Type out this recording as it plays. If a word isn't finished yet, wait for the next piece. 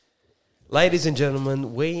Ladies and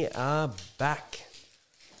gentlemen, we are back.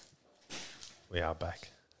 We are back.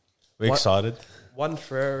 We're excited. One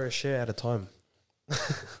Ferrero share at a time.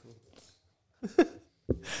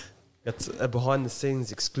 That's a behind the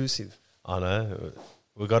scenes exclusive. I know.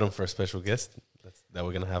 We got him for a special guest that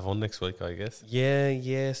we're going to have on next week, I guess. Yeah,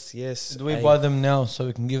 yes. Do we buy them now so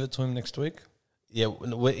we can give it to him next week? Yeah,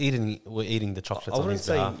 we're eating the chocolates I on wouldn't his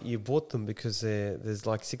say behalf. you bought them because there's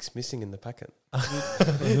like 6 missing in the packet.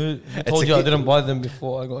 Who told you I didn't buy them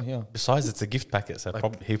before I got here? Besides, it's a gift packet, so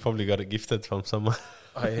he probably got it gifted from someone.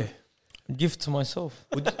 Oh, yeah. Gift to myself.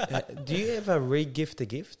 Do you ever re-gift a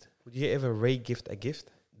gift? Would you ever re-gift a gift?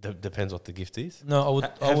 Depends what the gift is. No, I would.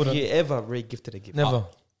 I Have wouldn't. you ever re-gifted a gift? Never.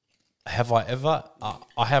 Have I ever?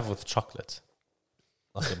 I have with chocolates.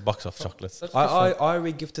 Like a box of chocolates. That's I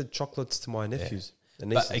re-gifted chocolates to my nephews.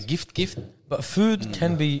 And But a gift, But food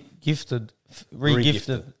can be gifted,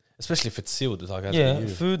 re-gifted. especially if it's sealed. It's like as Yeah, you.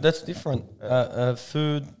 food, that's different.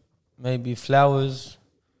 Food, maybe flowers,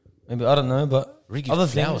 maybe, I don't know, but Re-gift other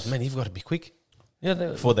flowers, things. man. You've got to be quick. Yeah,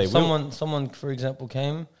 Before they will. someone, for example,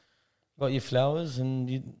 came, got you flowers, and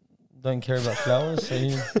you don't care about flowers, so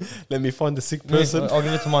you, Let me find the sick person. I'll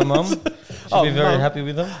give it to my mum. She'll be very happy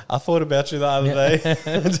with them. I thought about you the other day.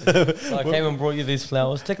 So I came and brought you these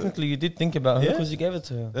flowers. Technically, you did think about her Yeah. because you gave it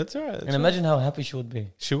to her. That's all right. And imagine how happy she would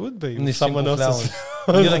be. She would be. In With these someone simple else's.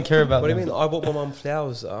 flowers. You don't care about What do you them. mean? I bought my mum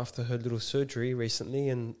flowers after her little surgery recently,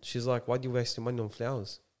 and she's like, "Why do you waste your money on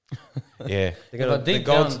flowers? Yeah. They're but they're deep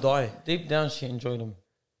going down- to die." Deep down, she enjoyed them.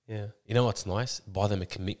 Yeah. You know what's nice? Buy them a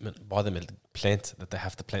commitment. Buy them a plant that they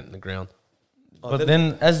have to plant in the ground. Oh, But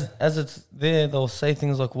then, as it's there, they'll say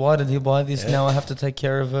things like, "Why did he buy this? Now I have to take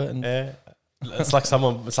care of it." And Yeah. It's like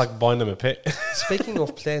it's like buying them a pet. speaking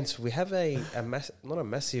of plants, we have not a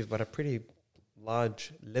massive, but a pretty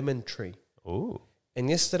large lemon tree. Ooh. And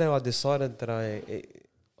yesterday I decided that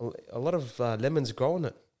a lot of lemons grow on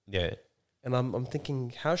it, Yeah. and I'm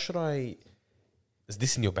thinking, how should I? Is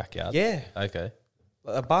this in your backyard? Yeah, Okay.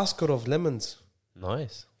 a basket of lemons,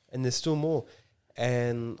 Nice. and there's still more.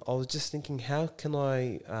 And I was just thinking, how can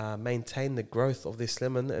I maintain the growth of this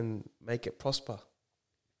lemon and make it prosper?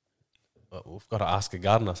 Well, we've got to ask a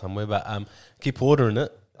gardener somewhere, but keep watering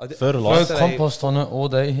it. I did- throw Fertilize. First- compost on it all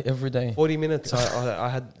day, every day. 40 minutes. I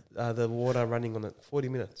had the water running on it. 40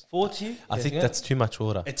 minutes. 40. I think that's too much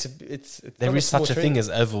water. It's There not is small such a tree. thing as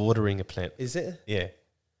overwatering a plant. Is it Yeah.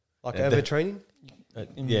 like Yeah, overtraining?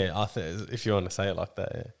 Yeah, I think if you want to say it like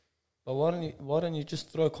that, yeah. But why don't you just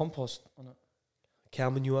throw compost on it, Cow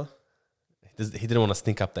manure. He didn't want to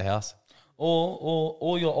stink up the house.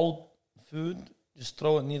 or your old food? Just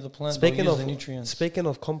throw it near the plant. Speaking use of the nutrients. Speaking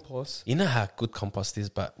of compost, You know how good compost is,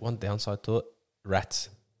 but one downside to it, rats.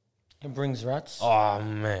 It brings rats. Oh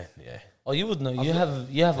man, yeah. Oh, you would know. You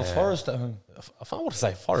have a forest at home. If I want to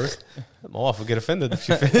say forest, my wife will get offended if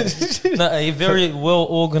she finishes. No, a very well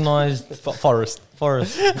organized Forest.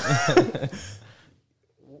 forest.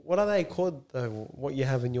 what are they called? What you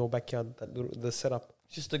have in your backyard? The setup.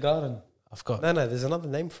 Just a garden. I've got. No, there's another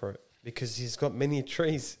name for it because he's got many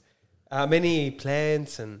trees, many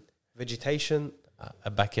plants and vegetation.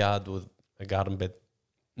 A backyard with a garden bed.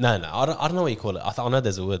 No, I don't know what you call it. I know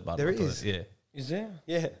there's a word, but There I don't know is. what it is. Is there?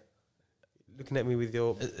 Yeah, looking at me with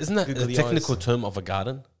your. Yeah. Isn't that Googly the technical eyes. term of a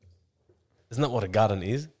garden? Isn't that what a garden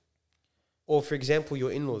is? Or for example,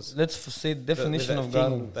 your in-laws. Let's see the definition that of thing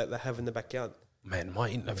garden. that they have in the backyard. Man, have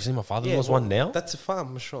you seen my father-in-law's one now? That's a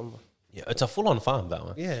farm, mashallah. Yeah, it's a full-on farm, that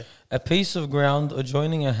one. Yeah. A piece of ground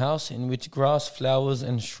adjoining a house in which grass, flowers,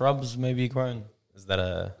 and shrubs may be grown. Is that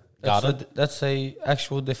a That's garden? that's a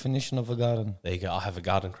actual definition of a garden. There you go. I have a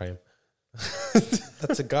garden cream.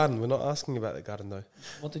 That's a garden. We're not asking about the garden though.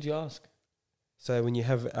 What did you ask? So when you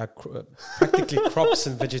have practically crops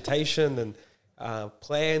and vegetation and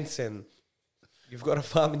plants, and you've got a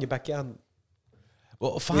farm in your backyard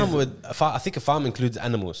Well, I think a farm includes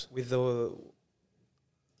animals. with the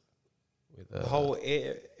With whole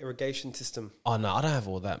irrigation system. Oh no, I don't have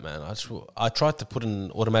all that, man. I tried to put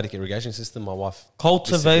an automatic irrigation system. My wife.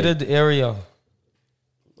 Cultivated area.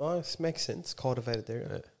 Oh, this makes sense. Cultivated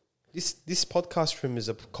area. This podcast room is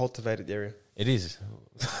a cultivated area. It is.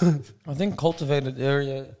 I think cultivated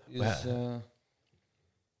area is. Wow.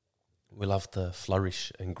 We love to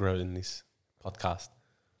flourish and grow in this podcast.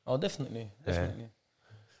 Oh, definitely. Yeah.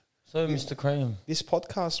 So, Mr. Graham, This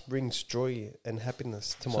podcast brings joy and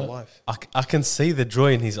happiness to my life. I can see the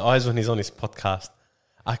joy in his eyes when he's on his podcast.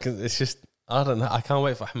 It's just, I don't know. I can't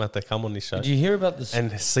wait for Ahmed to come on this show did you hear about this? and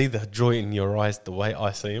see the joy in your eyes the way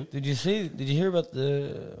I see him. Did you hear about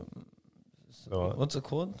the What? what's it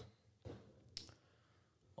called?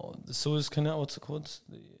 Oh, the Suez Canal. What's it called?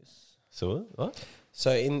 So what?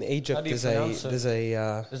 So in Egypt, How do you there's pronounce it?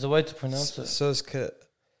 There's a way to pronounce it.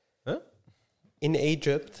 Huh? In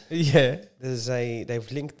Egypt, Yeah.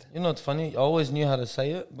 they've linked You know, it's funny. I always knew how to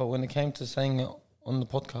say it, but when it came to saying it on the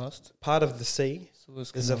podcast, part of the sea.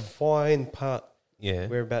 Suez There's a Canal. fine part Yeah.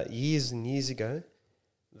 where about years and years ago,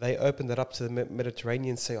 they opened it up to the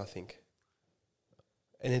Mediterranean Sea, I think.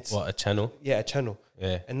 And it's What, a channel? a channel.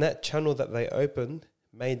 Yeah. And that channel that they opened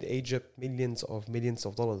made Egypt millions of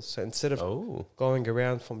dollars. So instead of Oh. going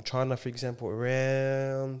around from China, for example,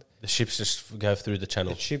 around, The ships just go through the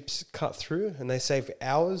channel. the ships cut through and they save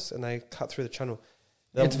hours and they cut through the channel.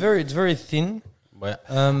 It's very thin. Well,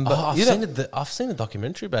 But I've you seen don't- it. I've seen a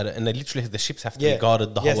documentary about it, and they literally the ships have to Yeah. be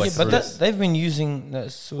guarded the Yes. whole way Yeah, but through. that, they've been using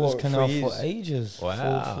that Suez For Canal for years. ages.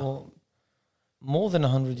 Wow. For more than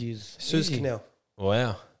 100 years. Suez Easy. Canal.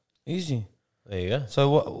 Wow. Easy. There you go.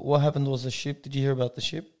 So what happened was the ship. Did you hear about the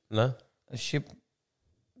ship? No. A ship,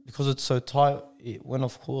 because it's so tight, it went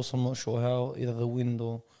off course. I'm not sure how, either the wind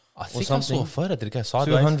or I think I saw something. a photo. Did it go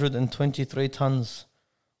sideways? 223 tons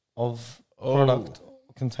of product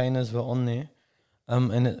containers were on there,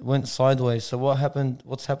 and it went sideways. So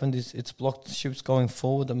what's happened is it's blocked ships going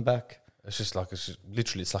forward and back. It's just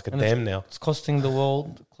literally it's like a And dam now. It's costing the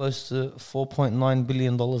world close to $4.9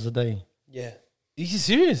 billion a day. Yeah. Are you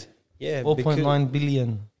serious? Yeah. 4.9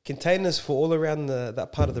 billion. Containers for all around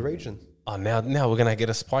that part of the region. Oh, now we're gonna get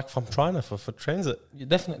a spike from China for transit. Yeah,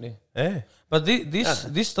 definitely. Yeah. But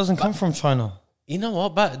this doesn't come from China. You know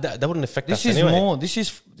what? But that wouldn't affect This us is anyway. more.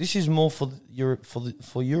 This is more for Europe.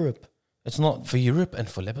 For Europe, it's not. For Europe and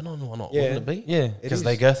for Lebanon, why not? Yeah. Wouldn't it be? Yeah, It Because is.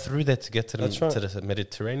 they go through there to get to That's right. the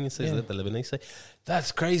Mediterranean Sea, Yeah. the Lebanese Sea.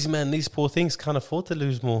 That's crazy, man. These poor things can't afford to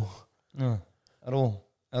lose more. no, at all.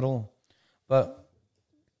 But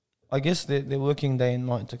I guess they're working day and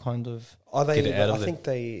night to kind of. Are they? Get it out of I them. think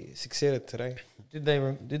they succeeded today. Did they?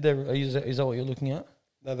 Is that what you're looking at?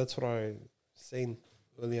 No, that's what I seen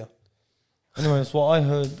earlier. Anyways, what I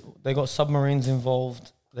heard, they got submarines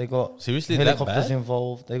involved. They got Seriously, that helicopters bad?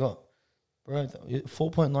 involved. They got, bro,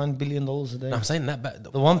 $4.9 billion a day. No, I'm saying that bad.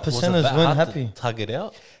 The 1%ers weren't happy. Tug it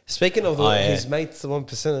out. Speaking of Oh, yeah. his mates, the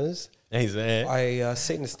 1%ers, He's there. I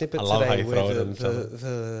seen a snippet I love how today you throw where it in something.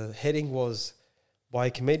 the heading was by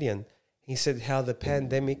a comedian. He said how the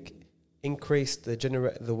pandemic increased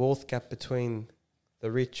the wealth gap between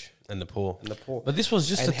the rich And the poor. and the poor, But this was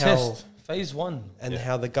just And a how- test, phase one. and Yeah.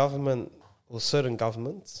 how the government, or certain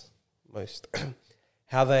governments, most,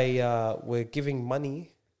 how they were giving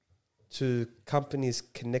money to companies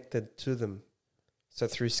connected to them, so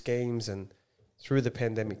through schemes and through the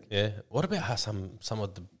pandemic. Yeah. What about how some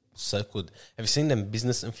of the so-called... Have you seen them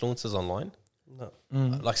business influencers online? No,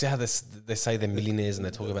 Like, see how they say they're millionaires and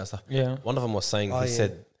they talk about stuff? Yeah. One of them was saying, Oh, he yeah.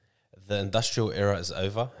 said, the industrial era is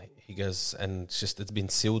over. He goes, and it's been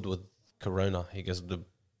sealed with Corona. He goes,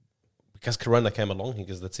 because Corona came along, he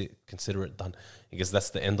goes, that's it, consider it done. He goes, that's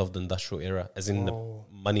the end of the industrial era, as in the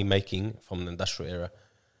money making from the industrial era.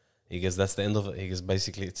 He goes, that's the end of it. He goes,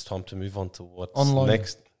 basically, it's time to move on to what's Online.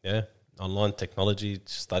 next. Yeah, online technology,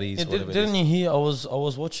 studies, Yeah, whatever didn't it is. you hear? I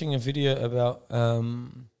was watching a video about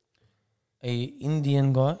a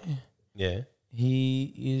Indian guy. Yeah,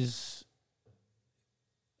 He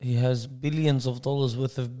has billions of dollars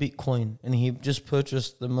worth of Bitcoin, and he just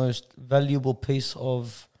purchased the most valuable piece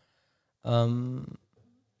of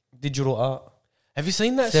digital art. have you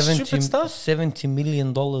seen that stupid stuff? $70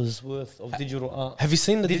 million worth of digital art. Have you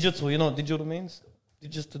seen the Digital, you know what digital means?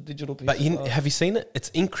 Just a digital piece. But of art. have you seen it? It's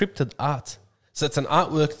encrypted art. So it's an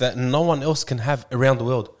artwork that no one else can have around the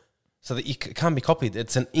world. So that it can't be copied.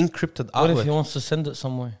 It's an encrypted What if artwork. he wants to send it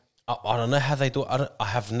somewhere? I don't know how they do it. I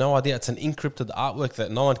have no idea. It's an encrypted artwork that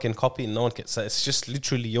no one can copy and no one can. So it's just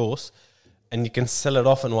literally yours. And you can sell it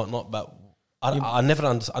off and whatnot. But I never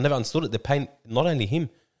understood it. They're paying not only him,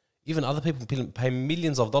 even other people pay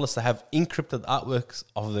millions of dollars to have encrypted artworks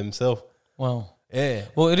of themselves. Wow. Yeah.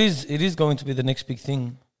 Well, it is going to be the next big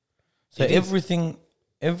thing. So It is.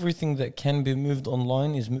 everything that can be moved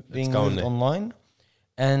online is being going moved there. online,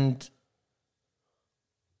 and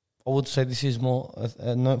I would say this is more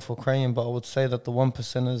a note for Crayon, but I would say that the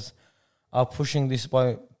 1%ers are pushing this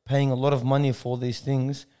by paying a lot of money for these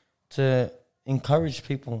things to encourage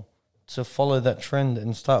people to follow that trend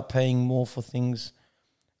and start paying more for things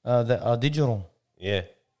that are digital. Yeah.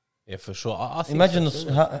 Yeah, for sure. I think Imagine so,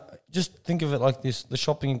 this, just think of it like this: the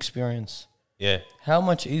shopping experience. Yeah. How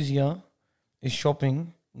much easier is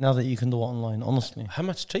shopping now that you can do it online? Honestly, How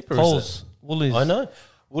much cheaper is it? Coles, Woolies. I know.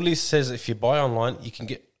 Woolies says if you buy online,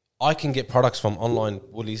 I can get products from online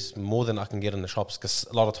Woolies more than I can get in the shops, because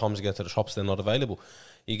a lot of times you go to the shops, they're not available.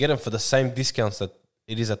 You get them for the same discounts that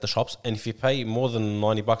it is at the shops, and if you pay more than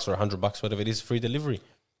 $90 or $100, whatever it is, free delivery.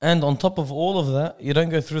 And on top of all of that, you don't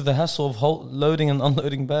go through the hassle of loading and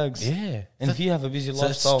unloading bags. Yeah, And if you have a busy so it's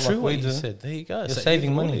lifestyle true like what we you do, said. There you go. you're So saving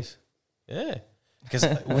even more money. is- Yeah, because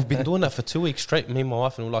we've been doing that for 2 weeks straight. Me and my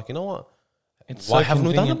wife, and we're like, you know what? it's Why so haven't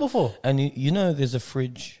we done it convenient. before? And you know, there's a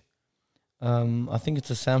fridge. I think it's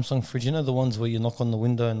a Samsung fridge. You know the ones where you knock on the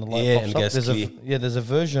window and the light Yeah, pops and up. goes clear. There's a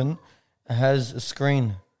version that has a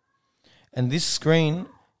screen, and this screen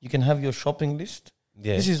you can have your shopping list.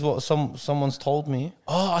 Yeah. This is what someone's told me.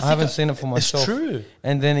 Oh, I think haven't seen it for It's myself. true.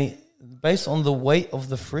 And then based on the weight of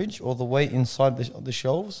the fridge or the weight inside the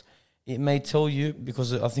shelves, it may tell you,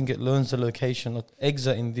 because I think it learns the location. Like eggs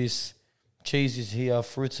are in this, cheese is here,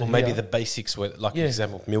 fruits are Or maybe here. the basics, where, like Yeah.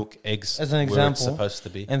 example, milk, eggs, As an where it's example. supposed to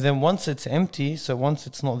be. And then once it's empty, so once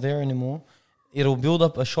it's not there anymore, it'll build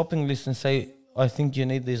up a shopping list and say, I think you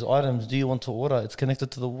need these items. Do you want to order? It's connected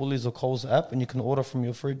to the Woolies or Coles app, and you can order from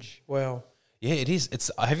your fridge. Wow. Yeah, it is.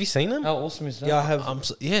 It's. Have you seen them? How awesome is that? Yeah, I have.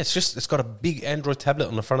 It's got a big Android tablet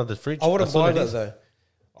on the front of the fridge. I wouldn't That's all buy it that is. though.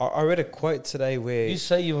 I read a quote today where You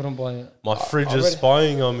say you wouldn't buy it. My fridge I is read-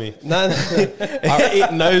 spying on me. no, no.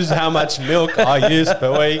 It knows how much milk I use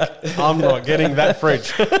per week. I'm not getting that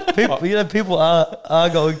fridge. People are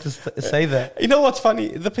going to say that. You know what's funny?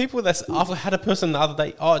 The people I've had a person the other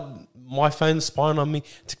day. Oh, my phone's spying on me.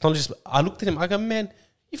 Technology. I looked at him. I go, man,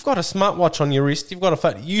 you've got a smartwatch on your wrist. You've got a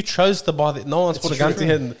phone. You chose to buy that. No one's put a gun to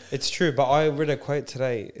your head. It's true, but I read a quote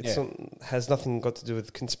today. It's Yeah. not, has nothing got to do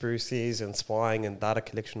with conspiracies and spying and data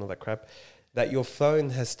collection, all that crap. That your phone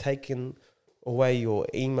has taken away your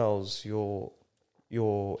emails, your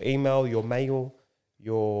email, your mail,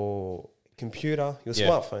 your computer, your Yeah.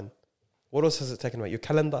 smartphone. What else has it taken away? Your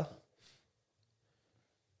calendar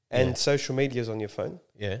and Yeah. social medias on your phone.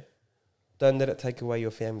 Yeah. Don't let it take away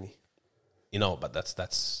your family. You know, but that's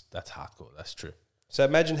hardcore. That's true. So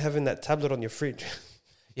imagine having that tablet on your fridge,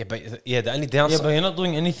 Yeah, but the only Yeah, downside. but you're not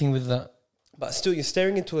doing anything with that. but still you're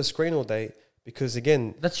staring into a screen all day because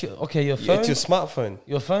again, That's your your it's phone. your smartphone.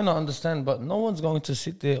 Your phone, I understand, but no one's going to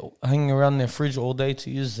sit there hanging around their fridge all day to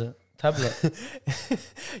use the tablet.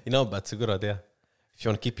 You know, but it's a good idea. If you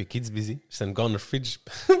want to keep your kids busy, just then go on the fridge,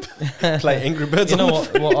 play Angry Birds You know on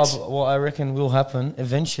the what? fridge. What I reckon will happen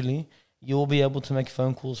eventually. You will be able to make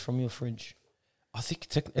phone calls from your fridge. I think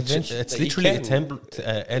Eventually- it's You literally a can. tablet,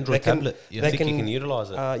 Android They can- tablet. I they think you can, can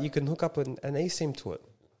utilize it. You can hook up an eSIM to it.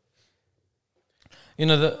 You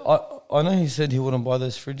know that I know he said he wouldn't buy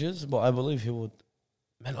those fridges, but I believe he would.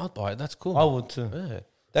 Man, I'd buy it. That's cool. I would too. Yeah.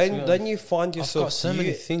 Don't you find I've yourself? got so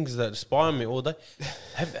many things that spy on me all day.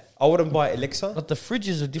 I wouldn't buy Alexa But the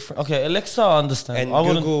fridges are different. Okay, Alexa, I understand. and I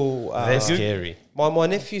wouldn't. Google. They're scary. My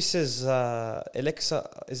nephew says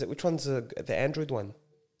Alexa. Is it which one's the Android one?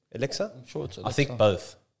 Alexa. I'm sure it's I think Alexa.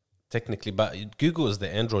 both, technically, but Google is the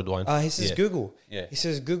Android one. He says Yeah. Google. Yeah. He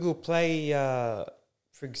says Google Play.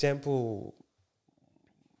 For example,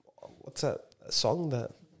 what's that song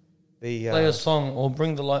that the Play a song or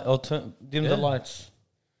bring the light or dim Yeah. the lights.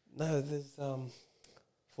 no, there's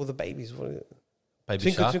for the babies. What is it? Baby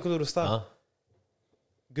Twinkle Shark. Twinkle Little Star. Ah,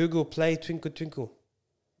 Google Play Twinkle Twinkle.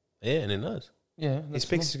 yeah, and it knows. Yeah, He that's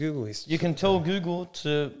speaks cool. to Google. He's, You can tell Google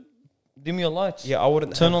to dim your lights. yeah, I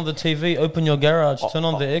wouldn't Turn have, on the TV, open your garage, turn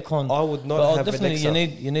on the aircon. I would not But have definitely,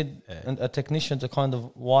 Alexa. you need Yeah. a technician to kind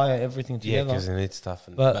of wire everything Yeah, together. because they need stuff.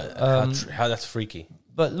 And, But, how that's freaky.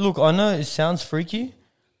 But look, I know it sounds freaky,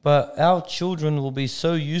 but our children will be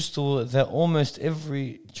so used to it that almost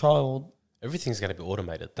every child, Everything's going to be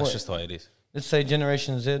automated. That's What? just the way it is. let's say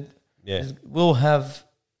Generation Z, Yeah. will have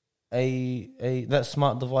a that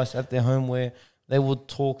smart device at their home where they would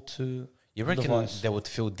talk to. You reckon device. they would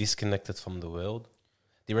feel disconnected from the world?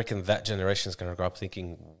 Do you reckon that generation is going to grow up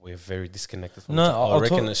thinking we're very disconnected from No, each other? I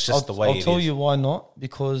reckon it's just the way I'll it tell is. you why not.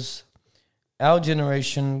 Because our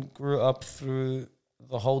generation grew up through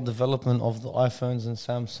the whole development of the iPhones and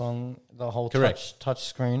Samsung, the whole Correct. touch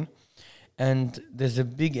screen, and there's a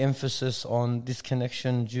big emphasis on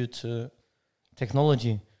disconnection due to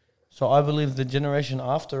technology. So I believe the generation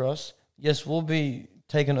after us, yes, will be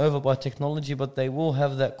taken over by technology, but they will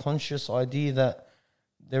have that conscious idea that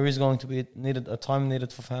there is going to be a time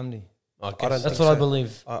needed for family. I don't guess. That's think what I so.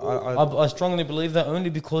 believe. I strongly believe that only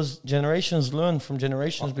because generations learn from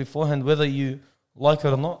generations beforehand, whether you like it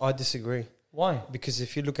or not. I disagree Why? because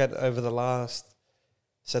if you look at over the last,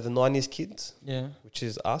 so the 90s kids, Yeah. which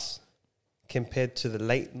is us, compared to the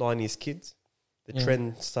late 90s kids, the Yeah.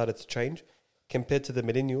 trend started to change. Compared to the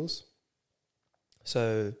millennials,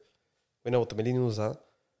 so we know what the millennials are.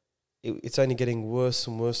 It's only getting worse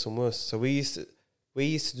and worse and worse. So we used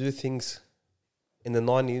to do things in the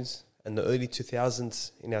 90s and the early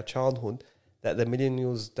 2000s in our childhood that the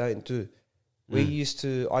millennials don't do. I used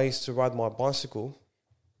to ride my bicycle.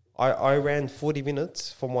 I ran 40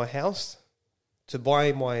 minutes from my house to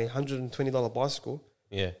buy my $120 bicycle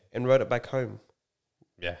Yeah. and rode it back home.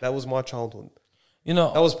 Yeah. That was my childhood. You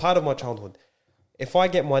know, That was part of my childhood. If I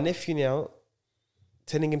get my nephew now,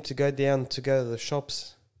 telling him to go to the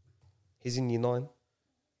shops, he's in year 9,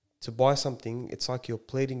 to buy something, it's like you're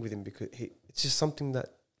pleading with him because it's just something that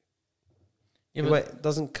it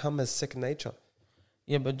doesn't come as second nature.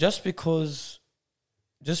 Yeah, but just because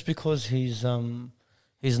he's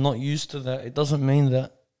not used to that, it doesn't mean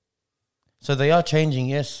that. So they are changing,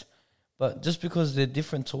 yes, but just because they're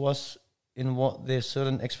different to us in what their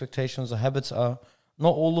certain expectations or habits are,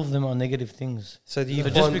 not all of them are negative things. So do you So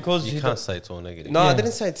find, just because You can't say it's all negative. No, I Yeah.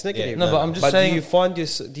 didn't say it's negative. No, but I'm just saying.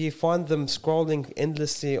 Do you find them scrolling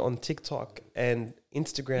endlessly on TikTok and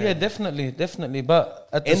Instagram? Yeah, definitely. But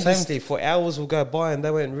at the same Endlessly for hours will go by and they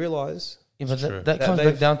won't realize. yeah, but True. that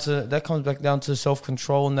comes back down to self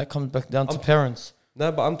control, and that comes back down to parents.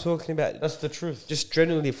 No, but I'm talking about That's the truth. just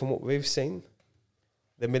generally from what we've seen,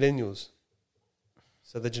 the millennials.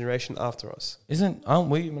 So the generation after us. Aren't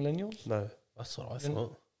we millennials? No. That's what I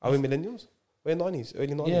thought. Are we millennials? We're 90s,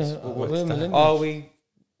 early 90s. Yeah, Or we're what? millennials. Are we?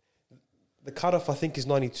 The cutoff, I think, is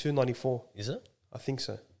 92, 94. Is it? I think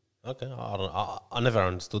so. Okay. I don't. I never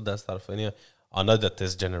understood that stuff. Anyway, I know that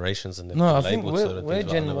there's generations and No, I think labelled we're certain we're things,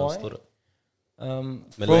 but I Gen never Y. understood it.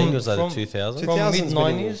 Millennials Millennials are the 2000s. from 2000s mid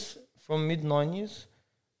millennials. 90s. From mid 90s,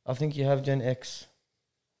 I think you have Gen X.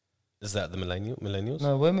 Is that the millennials?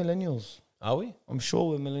 No, we're millennials. Are we? I'm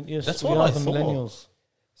sure we're millennials. That's we what are I the thought. millennials.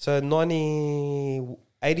 So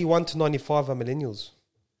 81 to 95 are millennials.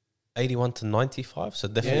 81 to 95, so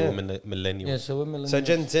definitely Yeah. millennials. Yeah, so we're millennials. So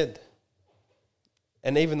Gen Z.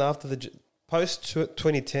 And even after the post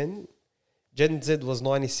 2010, Gen Z was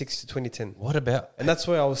 96 to 2010. What about And that's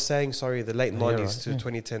where I was saying, sorry, the late Yeah, 90s right. to Yeah.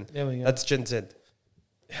 2010. There we go. That's Gen Z.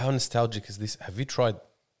 how nostalgic is this? Have you tried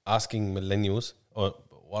asking millennials, or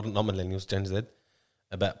not millennials, Gen Z,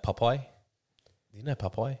 about Popeye? Do you know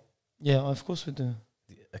Popeye? Yeah, of course we do.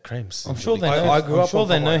 The creams. I'm sure they know. I grew I'm up sure on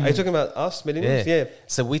they Popeye. know Are you him. talking about us, millennials? Yeah.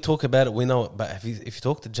 So we talk about it, we know it, but if you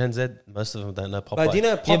talk to Gen Z, most of them don't know Popeye. But do you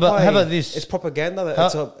know Popeye? Yeah, but how about this? It's propaganda.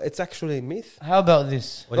 How- It's actually a myth. How about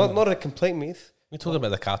this? What do you mean? Not a complete myth. We're talking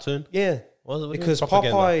about the cartoon. Yeah. What do you mean Because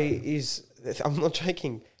propaganda? Popeye is, I'm not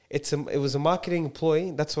joking. It was a marketing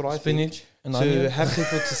ploy. That's what I think. Spinach and To onion. have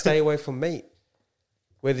people to stay away from meat.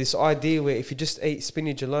 Where this idea where if you just eat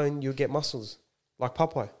spinach alone, you'll get muscles. Like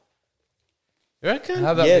Popeye. You reckon?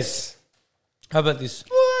 How about this? Yes. How about this?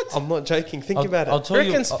 I'm not joking. Think I'll- about I'll it. tell you.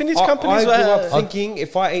 reckon spinach I companies grew were... up thinking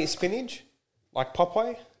if I eat spinach, like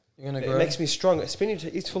Popeye, You're gonna it grow. makes me strong. Spinach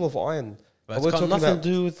is full of iron. But But it's we're got talking nothing about to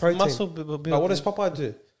do with protein. muscle But what does Popeye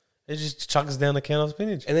do? It just chugs down a can of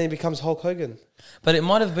spinach. And then he becomes Hulk Hogan. But it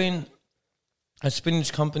might have been a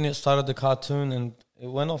spinach company that started the cartoon and it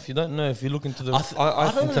went off. You don't know if you look into the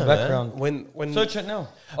I don't into know, background. When Search it now.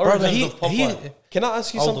 Bro, but Origins of Popeye. can I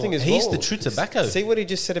ask you Hold something on. as He's well? the true tobacco. See what he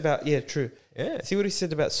just said about true. Yeah. See what he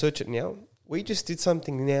said about search it now. We just did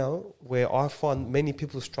something now where I find many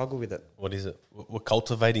people struggle with it. What is it? We're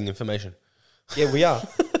cultivating information. Yeah, we are.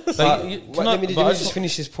 but let me just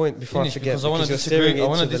finish this point before I forget. because I want to you're staring disagree. I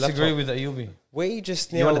want to into the disagree laptop. with Ayubi. We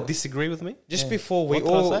just You now want to disagree with me? just Yeah. before What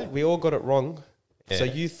can I say? we all got it wrong. So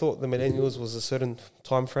Yeah. you thought the millennials was a certain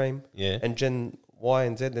time frame, Yeah. and Gen Y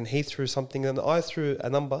and Z. Then he threw something, and I threw a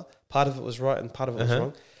number. Part of it was right, and part of it was Uh-huh.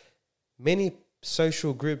 wrong. Many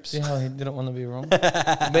social groups, See how he didn't want to be wrong.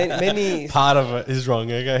 many Part of it is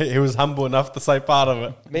wrong, okay? He was humble enough to say part of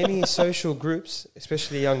it. many social groups,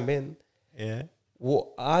 especially young men, Yeah.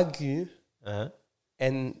 will argue, Uh-huh.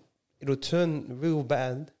 and it'll turn real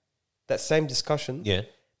bad. That same discussion, Yeah.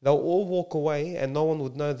 they'll all walk away, and no one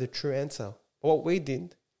would know the true answer. But what we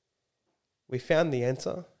did, we found the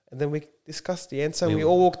answer, and then we discussed the answer, and We- we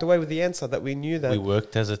all walked away with the answer that we knew that. We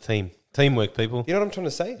worked as a team. Teamwork, people. You know what I'm trying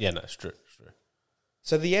to say? Yeah, no, it's true. It's true.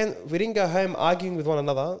 So we didn't go home arguing with one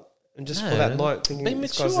another, and just for No, that night thinking Be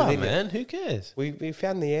this guy's mature, an idiot. man. Who cares? We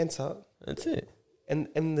found the answer, That's it.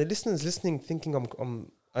 and the listeners listening thinking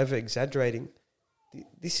I'm over exaggerating.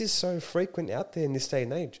 This is so frequent out there in this day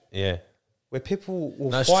and age, Yeah. where people will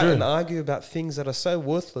No, it's fight true. and argue about things that are so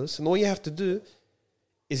worthless, and all you have to do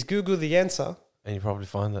is Google the answer, And you probably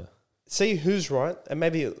find it. see who's right, and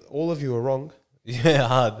maybe all of you are wrong, Yeah,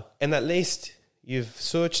 hard. and at least you've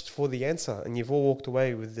searched for the answer, and you've all walked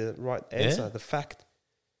away with the right answer, Yeah. the fact.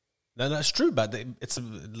 No, that's true, but it's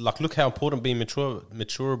like, look how important being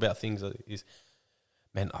mature about things is.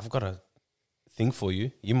 Man, I've got a thing for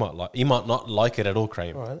you. You might not like it at all,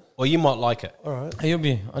 Kramer. All right. Or you might like it. All right. Hey,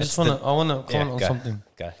 Yubi, I want to comment on go. something.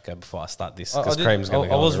 Go before I start this. I Because did- Kramer's going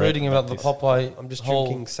to I go was on a reading rant about the this. Popeye. I'm just whole-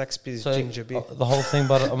 drinking Saxby's so, ginger beer. the whole thing,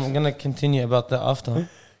 but I'm going to continue about that after.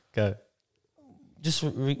 Go. Just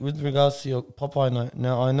with regards to your Popeye note.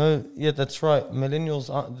 Now, I know, yeah, that's right. Millennials,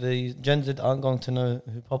 the Gen Z aren't going to know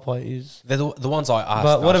who Popeye is. They're the ones I asked.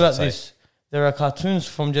 But what I should about say. this? There are cartoons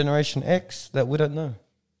from Generation X that we don't know.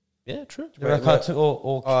 Yeah, true. There are cartoons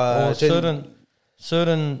or Gen-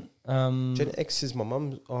 certain Gen X is my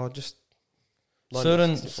mum. Oh, just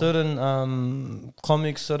certain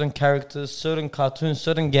comics, certain characters, certain cartoons,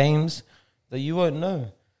 certain games that you won't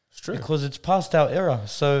know It's true. because it's past our era.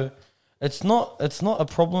 So it's not a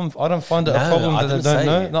problem. I don't find it a No, problem I that they didn't don't say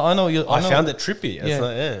know. it. No, I know you. I know, found it trippy. It's Yeah.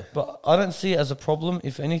 like, yeah. but I don't see it as a problem.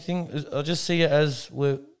 If anything, I just see it as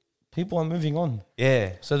where people are moving on.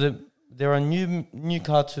 Yeah. So there are new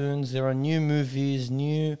cartoons, there are new movies,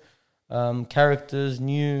 new characters,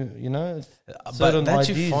 new But certain don't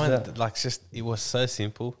you ideas find that- that, like, just it was so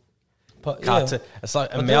simple? But Cartoon. It's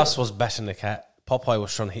like a But mouse was bashing the cat. Popeye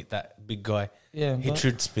was trying to hit that big guy. yeah. He But,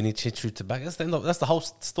 chewed spinach. He chewed tobacco. That's the whole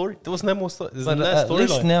story. There was no more story. There's but no at story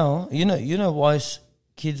least now, you know why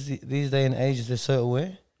kids these day and age they're so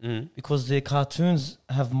aware because their cartoons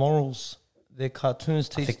have morals. Their cartoons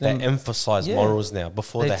I teach think them. they emphasize Yeah. morals now.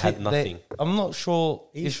 Before they had te- nothing. I'm not sure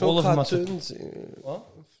Are you if sure all of them are. cartoons? What?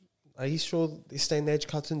 Are you sure this day and age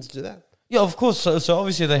cartoons do that? Yeah, of course. So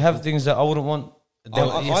obviously they have things that I wouldn't want. If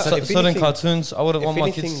Certain anything- cartoons I wouldn't if want my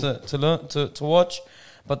anything- kids to learn to watch,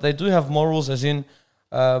 but they do have morals, as in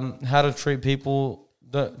how to treat people,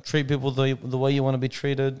 the way you want to be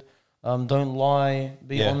treated. Don't lie,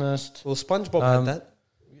 be Yeah. honest. Well, SpongeBob Um, had that.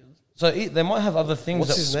 So they might have other things.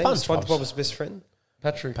 What's that his name? SpongeBob. SpongeBob's best friend,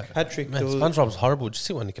 Patrick. Patrick. Man, there was- SpongeBob's horrible. Did you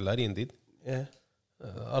see what Nickelodeon did? yeah.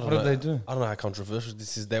 I don't What know. did they do? I don't know how controversial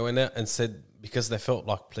this is. They went out and said because they felt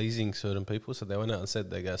like pleasing certain people, so they went out and said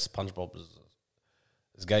they go SpongeBob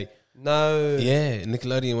is gay. No. Yeah,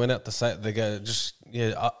 Nickelodeon went out to say they go just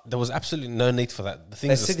there was absolutely no need for that. The They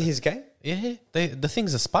thing's said he's gay. the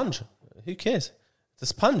thing's a sponge. Who cares? It's a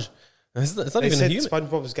sponge. It's not They even a said human.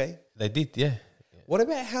 SpongeBob was gay. They did, yeah. What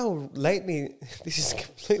about how lately? This is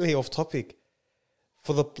completely off topic.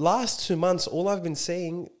 For the last 2 months, all I've been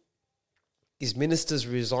seeing is ministers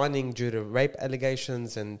resigning due to rape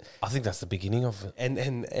allegations, and I think that's the beginning of it.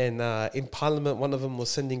 in Parliament, one of them was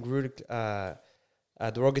sending rude,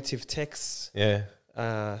 derogative texts, Yeah.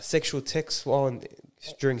 sexual texts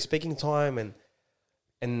during speaking time,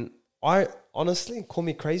 and I honestly, call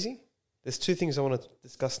me crazy. There's two things I want to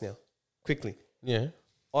discuss now, quickly. Yeah.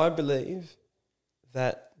 I believe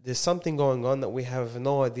that there's something going on that we have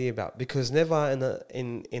no idea about, because never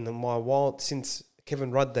in my wild, since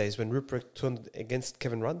Kevin Rudd days, when Rupert turned against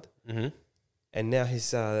Kevin Rudd, Mm-hmm. and now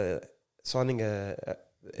he's signing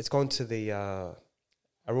it's gone to the a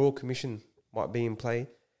royal commission might be in play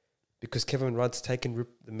because Kevin Rudd's taken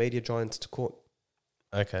the media giants to court,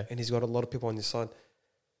 Okay. and he's got a lot of people on his side.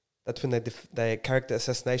 That's when they character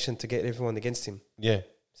assassination to get everyone against him. Yeah.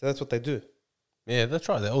 So that's what they do. Yeah, that's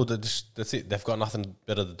right. That's it. They've got nothing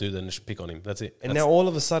better to do than just pick on him. That's it. And now all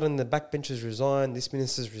of a sudden the backbenchers resigned, this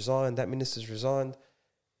minister's resigned, that minister's resigned.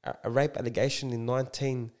 A rape allegation in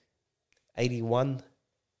 1981,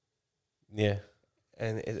 yeah.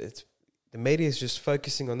 and it's the media is just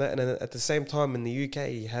focusing on that. And then at the same time in the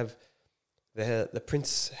UK, you have the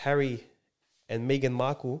Prince Harry and Meghan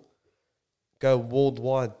Markle go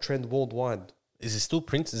worldwide, trend worldwide. Is he still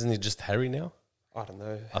Prince? Isn't he just Harry now? I don't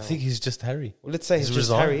know. I think he's just Harry. Well, let's say he's he's just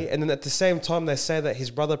resigned. Harry, and then at the same time they say that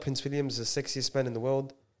his brother Prince William is the sexiest man in the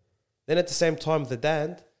world. Then at the same time, the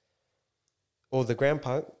dad or the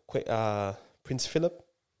grandpa, Prince Philip,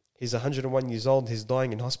 he's 101 years old. He's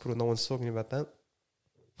dying in hospital. No one's talking about that.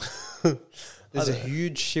 There's a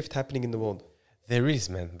huge shift happening in the world. There is,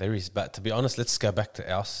 man. There is. But to be honest, let's go back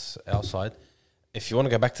to our side. If you want to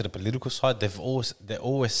go back to the political side, they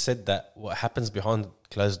always said that what happens behind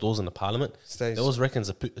closed doors in the parliament, Stays. they always reckon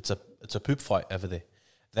it's a poop fight over there.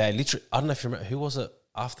 They literally, I don't know if you remember, who was it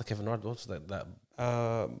after Kevin Rudd? What was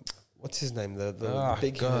that? What's his name? The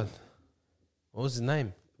big God. What was his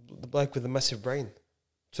name? the bloke with the massive brain.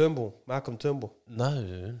 Turnbull, Malcolm Turnbull.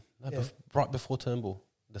 No, Yeah. right before Turnbull,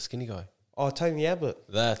 the skinny guy. Oh, Tony Abbott.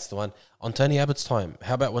 That's the one. On Tony Abbott's time,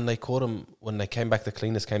 how about when they caught him, when they came back, the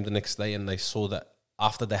cleaners came the next day and they saw that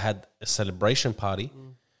after they had a celebration party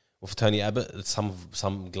with Tony Abbott,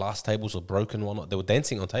 some glass tables were broken, whatnot. They were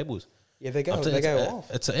dancing on tables. Yeah, they go I'm telling you,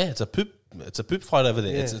 off. It's a poop fight over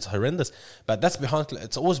there. Yeah. It's horrendous. But that's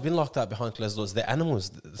it's always been like that behind closed doors. They're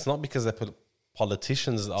animals. It's not because they're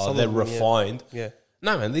politicians Some are of they're them, yeah. refined. Yeah.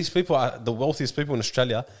 No, man, these people are the wealthiest people in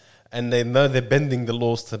Australia, and they know they're bending the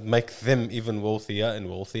laws to make them even wealthier and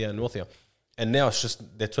wealthier and wealthier. And now it's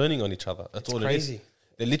just they're turning on each other. That's It's all crazy. it is.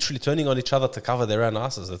 They're literally turning on each other to cover their own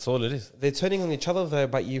asses. That's all it is. They're turning on each other though,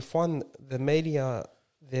 but you find the media,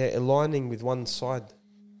 they're aligning with one side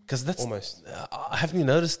Because that's almost. haven't you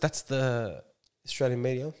noticed? That's the Australian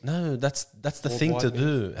media. no. That's the thing to Worldwide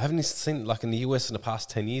do. Haven't you seen like in the US in the past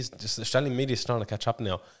 10 years? Just the Australian media is trying to catch up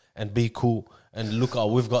now and be cool and look. Oh,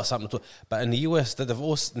 we've got something to. But in the US, that they've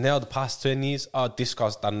also now the past 10 years. Oh, this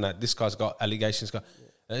guy's done that. This guy's got allegations.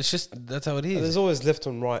 It's just that's how it is. There's always left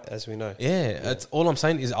and right, as we know. Yeah, it's all I'm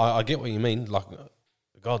saying is I get what you mean. Like,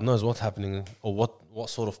 God knows what's happening or what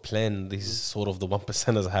sort of plan these sort of the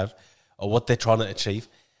 1%ers have or what they're trying to achieve.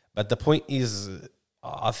 But the point is,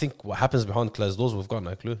 I think what happens behind closed doors, we've got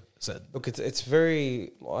no clue. So, Look, it's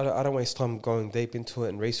very. I don't waste time going deep into it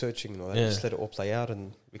and researching and all that. Yeah. Just let it all play out,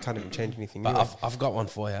 and we can't even change anything. but new. I've got one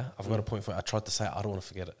for you. I've got a point for you. I tried to say it, I don't want to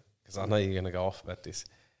forget it because I know you're going to go off about this.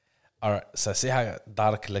 All right, so see how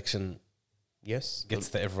data collection Yes, gets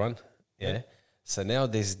to everyone. Yeah. Yeah. So now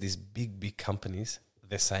there's these big companies.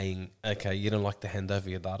 They're saying, okay, you don't like to hand over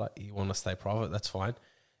your data. You want to stay private. That's fine.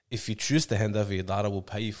 If you choose to hand over your data, we'll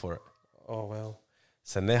pay you for it. Oh wow.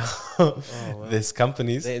 So now Wow. there's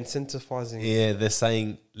companies. They're incentivizing. Yeah, they're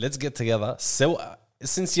saying, let's get together. Sell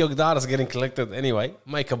since your data's getting collected anyway,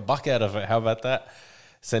 make a buck out of it. How about that?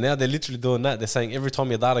 So now they're literally doing that. They're saying every time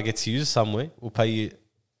your data gets used somewhere, we'll pay you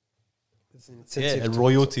It's an incentive a to-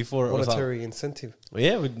 royalty for it. Or something. monetary incentive.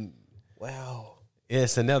 Yeah, Wow. yeah.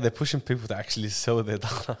 So now they're pushing people to actually sell their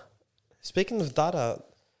data. Speaking of data,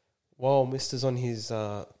 while Mister's on his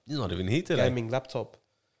He's not even here today. gaming laptop,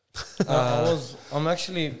 I'm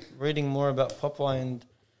actually reading more about Popeye, and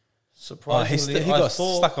Oh, he surprisingly, got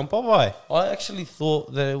stuck on Popeye. I actually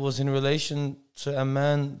thought that it was in relation to a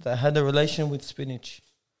man that had a relation with spinach.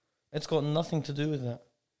 It's got nothing to do with that.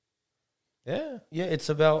 Yeah. Yeah, it's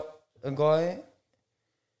about a guy.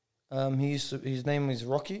 His name is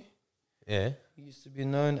Rocky. Yeah. He used to be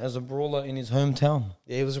known as a brawler in his hometown.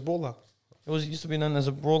 yeah, he was a brawler. Used to be known as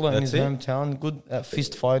a brawler in That's his it? hometown, good at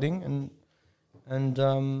fist fighting, and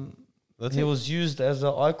That's he it. was used as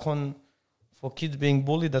an icon for kids being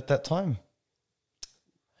bullied at that time.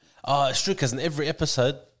 Oh, it's true because in every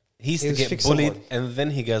episode he used He to was get fixing bullied one. and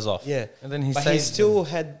then he goes off. Yeah, And then he but saved he still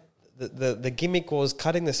had the gimmick was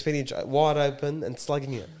cutting the spinach wide open and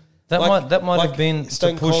slugging it. that like- might like have been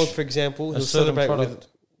Stone to push Cold, for example, a he'll certain celebrate product.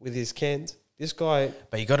 with his cans. This guy,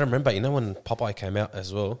 But you got to remember, you know, when Popeye came out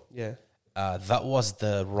as well, yeah, that was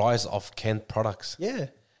the rise of canned products. yeah,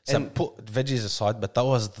 So and put veggies aside, but that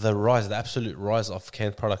was the rise, the absolute rise of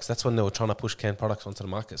canned products. That's when they were trying to push canned products onto the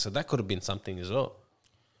market. So that could have been something as well.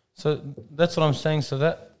 So that's what I'm saying. So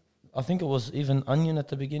that I think it was even onion at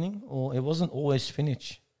the beginning, or it wasn't always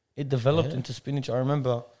spinach. It developed Yeah. into spinach. I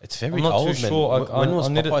remember It's very I'm not old, too man. sure. When was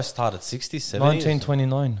I need it- Popeye started? 60s, 70s?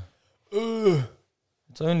 1929.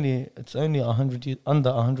 It's only 100 years,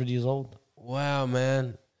 under 100 years old. Wow,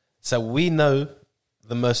 man. So we know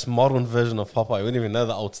the most modern version of Popeye. We didn't even know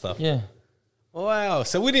the old stuff. Yeah. Wow.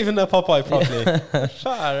 So we didn't even know Popeye properly.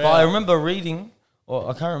 Far But I out. remember reading, or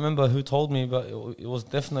I can't remember who told me, but it was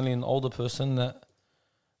definitely an older person that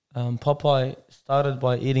Popeye started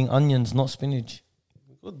by eating onions, not spinach.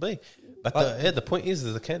 Could be. But the point is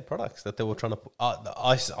the canned products that they were trying to put.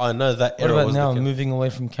 I know that What era about was now, the canned- moving away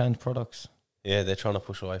from canned products? Yeah, they're trying to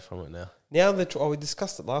push away from it now. now that we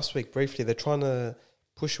discussed it last week briefly, they're trying to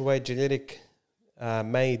push away genetic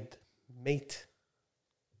made meat.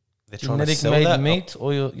 They're trying to Genetic sell made that meat,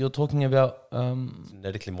 or you're talking about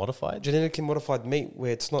genetically modified. Genetically modified meat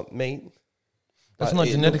where it's not meat. that's but not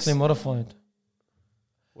it genetically looks- modified.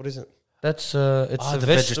 What is it? That's it's Ah, a the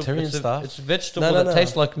vegetable. vegetarian It's a, stuff? it's a vegetable No, no, that no.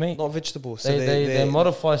 tastes like meat. Not vegetable. So They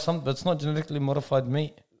modify something, but it's not genetically modified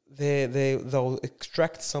meat. they'll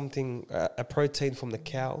extract something, a protein from the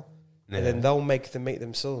cow, Yeah. and then they'll make the meat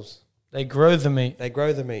themselves. They grow the meat. They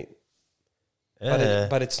grow the meat, Yeah.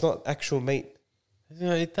 but it's not actual meat. You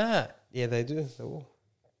don't eat that. Yeah, they do. They will.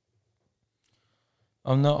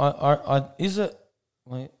 No, I is it?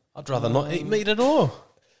 Wait, I'd rather not eat meat at all.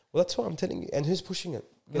 Well, that's what I'm telling you. And who's pushing it?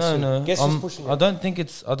 no, no. Guess who's pushing I it? don't think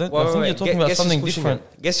it's. I don't. Wait, I think wait, you're talking gu- about guess who's something pushing different.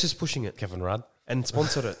 it? Guess who's pushing it Kevin Rudd. and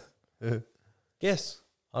sponsored it? Guess.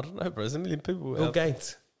 I don't know, bro. There's a million people. Bill out-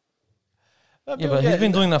 Gates. But Yeah, Bill but he's Gates-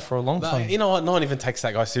 been doing that for a long But time. you know what? No one even takes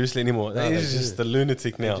that guy seriously anymore. No, they He's do. just a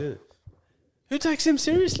lunatic now. They do. Who takes him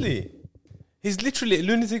seriously? He's literally a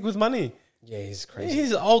lunatic with money. Yeah, he's crazy.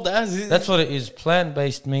 He's old as. That's what it is.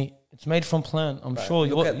 Plant-based meat. It's made from plant. I'm Right, sure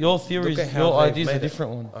look at- your look theories, at how your they've ideas are made it.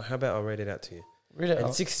 different one. How about I read it out to you? Read it In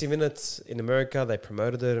out. 60 Minutes in America, they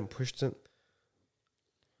promoted it and pushed it.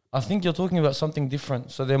 I think you're talking about something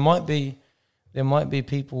different. So there might be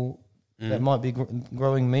people that might be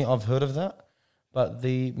growing meat. I've heard of that, but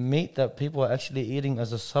the meat that people are actually eating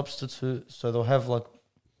as a substitute, so they'll have like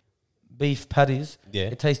beef patties. Yeah.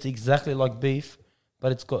 It tastes exactly like beef,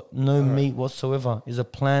 but it's got no meat whatsoever. Is a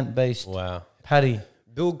plant-based Wow. patty.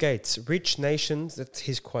 Bill Gates, rich nations, that's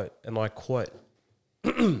his quote, and I quote,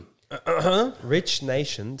 rich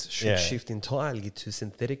nations should shift entirely to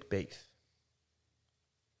synthetic beef.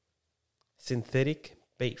 Synthetic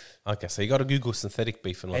beef. Okay, so you got to Google synthetic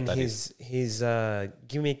beef and what And that is. his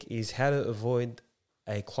gimmick is how to avoid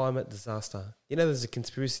a climate disaster. You know, there's a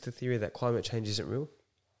conspiracy theory that climate change isn't real.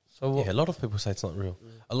 So what? Yeah, a lot of people say it's not real.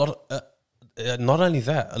 A lot of, not only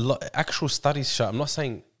that, a lot actual studies show. I'm not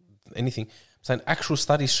saying anything. I'm saying actual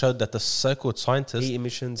studies showed that the so-called scientists Heat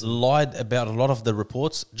emissions. lied about a lot of the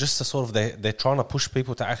reports, just to sort of they're trying to push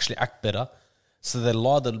people to actually act better. So they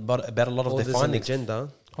lied about a lot of Or their there's an findings. agenda.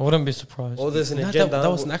 I wouldn't be surprised. Or there's an No, agenda. that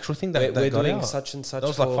was an actual thing that we're got doing out. such and such That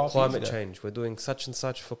was like for 5 years climate ago. change. We're doing such and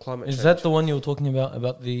such for climate Is change. that the one you were talking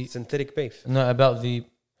about the synthetic beef? no about the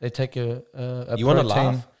they take a You wanna protein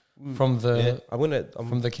laugh? from the I'm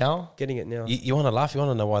from the cow? getting it now. You want to laugh? You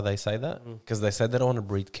want to know why they say that? Because they say they don't want to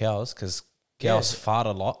breed cows because cows fart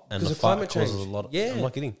a lot and Because the of fart climate causes change. a lot. Yeah. I'm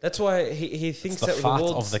not kidding. That's why he It's thinks the that the fart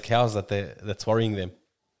world's of the cows that's worrying them.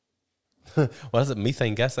 What is it?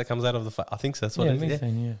 Methane gas that comes out of the fart? I think so. That's what Yeah, it is.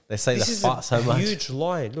 methane. Yeah. They say this they is fart a so much. huge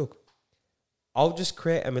lie. Look, I'll just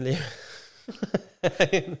create a malaria.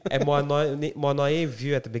 And my naive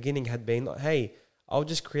view at the beginning had been, hey, I'll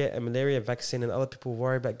just create a malaria vaccine and other people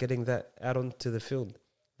worry about getting that out onto the field.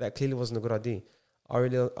 That clearly wasn't a good idea. I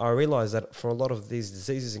realized that for a lot of these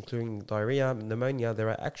diseases, including diarrhea, pneumonia, there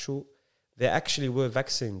actually were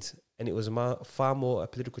vaccines, and it was far more a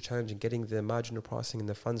political challenge in getting the marginal pricing and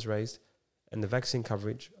the funds raised and the vaccine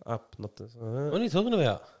coverage up. Not the, What are you talking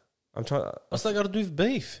about? I'm trying. What's that got to do with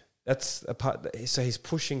beef? That's a part. So he's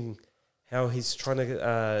pushing how he's trying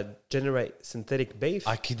to generate synthetic beef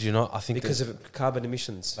I kid you not. I think because of carbon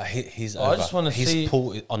emissions. but he's I over. just wanna His see-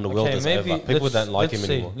 pull on the world is over. People let's- don't like let's him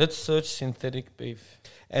see. anymore. Let's search synthetic beef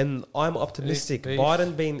And I'm optimistic. Beef.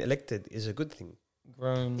 Biden being elected is a good thing.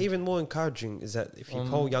 grown. Even more encouraging is that if you On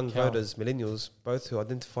poll young cow. voters, millennials, both who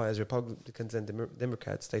identify as Republicans and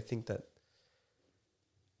Democrats, they think that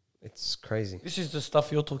it's crazy. This is the stuff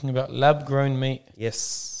you're talking about. Lab grown meat.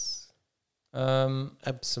 Yes, Um,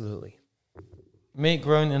 absolutely. meat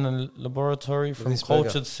grown in a laboratory from this burger.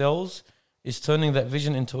 cultured cells is turning that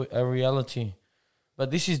vision into a reality.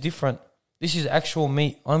 But this is different. This is actual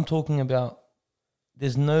meat. I'm talking about.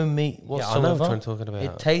 There's no meat Yeah, I whatsoever. know what you're talking about.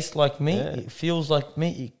 It tastes like meat. Yeah. It feels like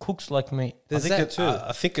meat. It cooks like meat. There's I think that it, too.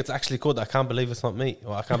 I think it's actually called I can't believe it's not meat,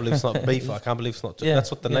 or I can't believe it's not beef, or I can't believe it's not. Yeah,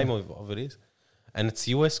 That's what the yeah. name of it is, and it's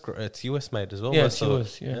It's US made as well. Yeah, most it's of it.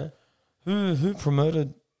 US, yeah. Who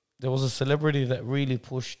promoted? There was a celebrity that really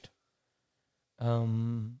pushed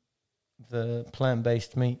the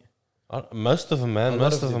plant-based meat. Most of them, man. A lot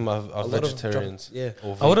Most of of them are A lot of vegetarians. yeah.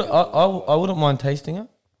 Or I wouldn't mind tasting it.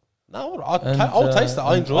 No, And, I'll taste it.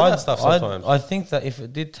 I and enjoy that stuff sometimes. I think that if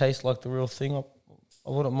it did taste like the real thing, I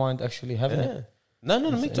wouldn't mind actually having yeah. it. No,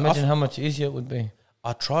 me too. Imagine how much easier it would be.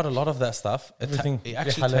 I tried a lot of that stuff. Everything It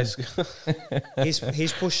actually halal. tastes good.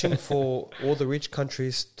 He's pushing for all the rich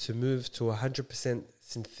countries to move to 100%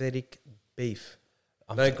 synthetic beef.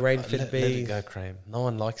 No grain-fed let it beef. go, Cream. No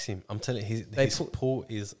one likes him. I'm telling you, They his put- pull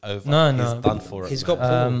is over. No, He's no. done for it. He's man. got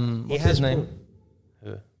pull. He What's has his name?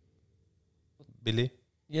 Who? Billy.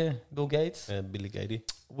 Yeah, Bill Gates. Billy Gatey.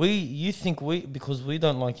 You think because we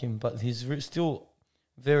don't like him, but he's still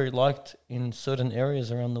very liked in certain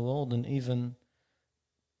areas around the world, and even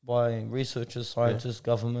by researchers, scientists,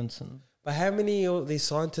 governments, and But how many of these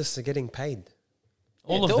scientists are getting paid?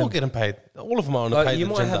 all of they're all them. getting paid. All of them are on a Like paid you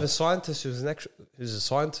might agenda. have a scientist who's a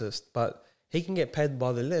scientist, but he can get paid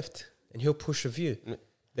by the left, and he'll push a view.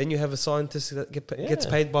 Then you have a scientist that gets Yeah,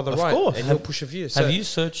 paid by the of right, course. and he'll push a view. So Have you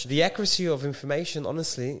searched? the accuracy of information,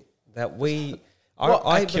 honestly, that we... What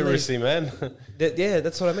I accuracy, man? believe yeah,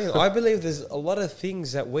 that's what I mean. I believe there's a lot of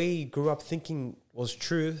things that we grew up thinking was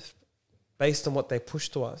truth based on what they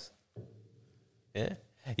pushed to us. Yeah.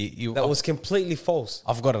 That was completely false.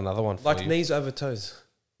 I've got another one for Like you. knees over toes.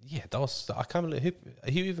 Yeah, that was. I can't believe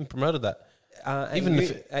who even promoted that. Even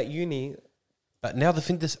Even at uni, But now the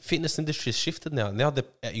fitness industry has shifted. Now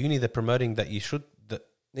at uni they're promoting that you should. That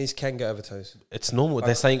knees can go over toes. it's normal.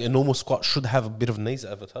 They're saying a normal squat should have a bit of knees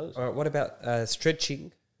over toes. All right, what about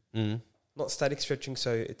stretching? Mm. Not static stretching,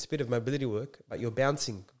 so it's a bit of mobility work, but you're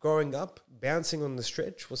bouncing. Growing up, bouncing on the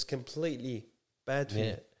stretch was completely bad for Yeah.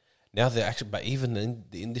 you. Now they're actually, but even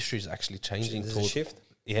the industry is actually changing There's a towards shift.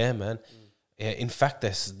 Yeah, man. Yeah, in fact,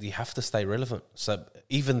 you have to stay relevant. So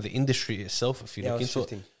even the industry itself, if you look it's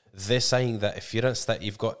into it, they're saying that if you don't stay,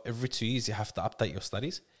 you've got every 2 years you have to update your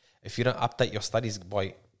studies. If you don't update your studies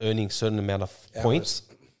by earning certain amount of points,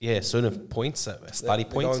 certain points, study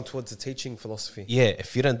They're points, going towards the teaching philosophy. yeah,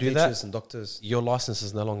 if you don't do Teachers that, and doctors. your license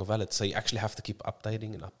is no longer valid. So you actually have to keep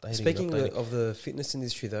updating and updating. Speaking and updating. of the fitness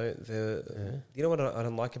industry, though, you know what I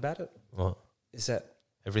don't like about it What? is that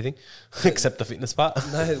Everything except the fitness part.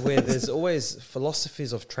 no, where there's always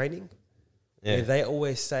philosophies of training. Yeah. Where they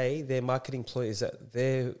always say their marketing ploy is that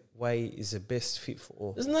their way is the best fit for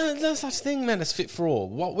all. There's no such thing, man. It's fit for all.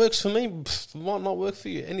 What works for me might not work for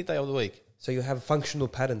you any day of the week. So you have functional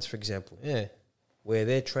patterns, for example, Yeah. where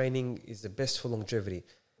their training is the best for longevity.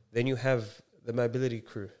 Then you have the mobility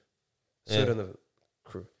crew, certain of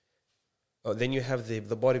crew. Oh, then you have the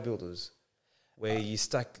bodybuilders, where you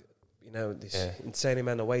stack, this insane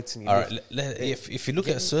amount of weights and you All lift. right. If you look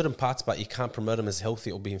at certain parts, but you can't promote them as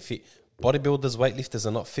healthy or being fit, bodybuilders, weightlifters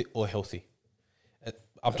are not fit or healthy.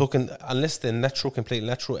 I'm talking unless they're natural, completely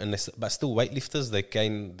natural, but still weightlifters.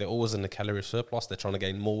 They're always in the calorie surplus. They're trying to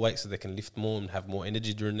gain more weight so they can lift more and have more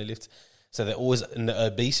energy during the lift. So they're always in the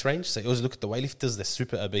obese range. So you always look at the weightlifters; they're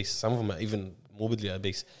super obese. Some of them are even morbidly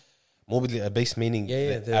obese. Morbidly obese meaning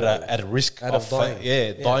at a risk of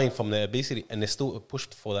dying from their obesity, and they're still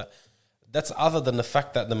pushed for that. That's other than the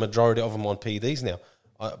fact that the majority of them are on PEDs now.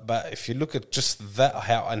 But if you look at just that,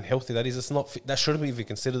 how unhealthy that is, it's not. That shouldn't be even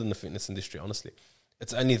considered in the fitness industry. Honestly,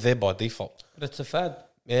 it's only there by default. But it's a fad.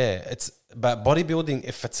 Yeah, but bodybuilding.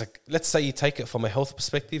 If it's let's say you take it from a health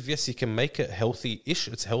perspective, yes, you can make it healthy-ish.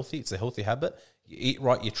 It's healthy. It's a healthy habit. You eat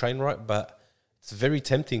right, you train right, but it's very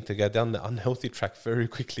tempting to go down the unhealthy track very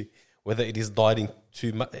quickly. Whether it is dieting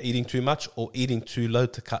eating too much, or eating too low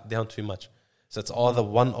to cut down too much. So it's either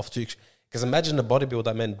one of two. Because imagine a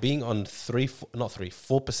bodybuilder, man, being on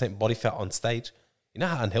 4% body fat on stage. You know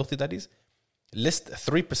how unhealthy that is? Less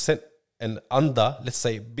 3% and under, let's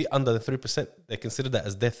say, be under the 3%, they consider that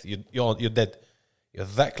as death. You're dead. You're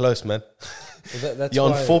that close, man. Well, that's you're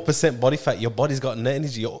on 4% body fat. Your body's got no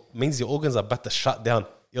energy. Means your organs are about to shut down.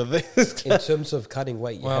 You're there. In terms of cutting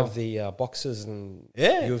weight, you have the boxers and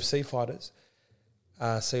UFC fighters.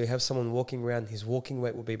 So you have someone walking around. His walking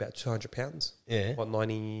weight will be about 200 pounds. Yeah. What,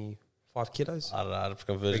 95 kilos? I don't know,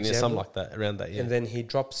 conversion, something like that, around that, yeah. And then he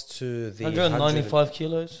drops to the 195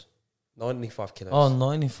 kilos? 95 kilos. Oh,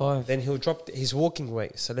 95. Then he'll drop his walking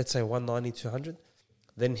weight. So let's say 190, 200.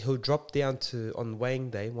 Then he'll drop down to, on weighing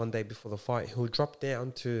day, one day before the fight, he'll drop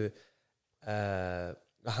down to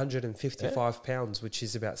 155 pounds, which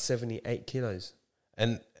is about 78 kilos.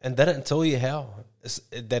 And they don't tell you how.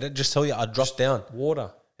 They don't just tell you I dropped down.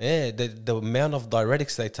 Water. Yeah, the amount of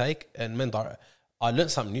diuretics they take. And man, I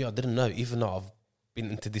learned something new I didn't know, even though I've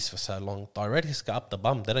been into this for so long. Diuretics go up the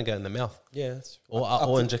bum. They don't go in the mouth. Yeah.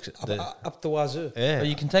 Or injection. Up the wazoo. Yeah. But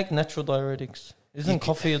you can take natural diuretics. Isn't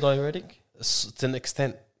coffee a diuretic? To an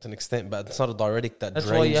extent, but it's not a diuretic that That's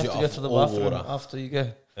drains why you have you to go off to the all bathroom water. after you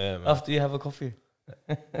go. Yeah, man. After you have a coffee.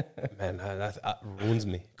 Man, that ruins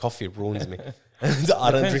me. Coffee ruins me.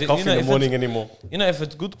 I don't drink coffee in the if morning anymore. You know, if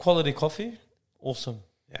it's good quality coffee, awesome.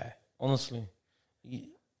 Yeah. Honestly. You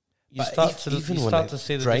But start to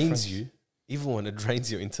see the drains difference. you, even when it drains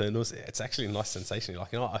your internals, it's actually a nice sensation. You're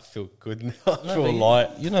like, I feel good now. I No, feel but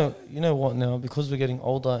light. You know what now? Because we're getting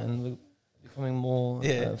older and we're becoming more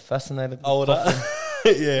fascinated with Older.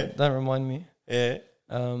 coffee. Yeah. Don't remind me. Yeah.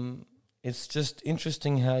 It's just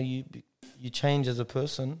interesting how you change as a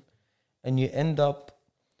person and you end up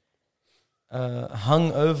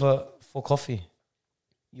hung over for coffee.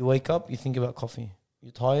 You wake up, you think about coffee.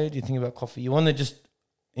 You're tired, you think about coffee. You want to just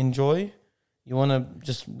enjoy, you want to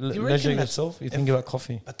just leisure yourself, you think about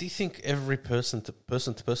coffee. But do you think every person to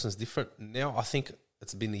person is different? Now, I think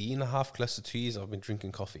it's been a year and a half, close to 2 years, I've been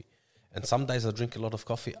drinking coffee. And some days I drink a lot of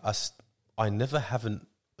coffee. I never have an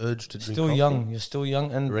urge to drink coffee. You're still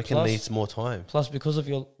young. And I reckon plus, needs more time. Plus, because of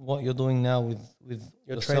what you're doing now with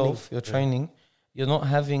Your yourself, your training, you're not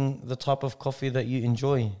having the type of coffee that you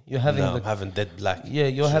enjoy. You're having I'm having dead black. Yeah,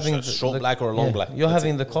 you're having a short black or a long black. You're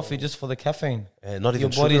having the coffee just for the caffeine. Not even your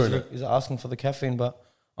body sugar in it. is asking for the caffeine, but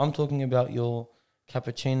I'm talking about your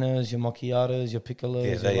cappuccinos, your macchiatos, your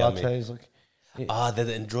piccolos, your lattes. They're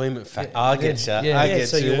the enjoyment factor. I get you. Yeah. I get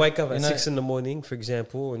so you. you wake up at 6 in the morning, for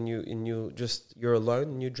example, and you're alone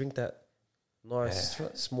and you drink that nice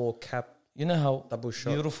small cap. You know how double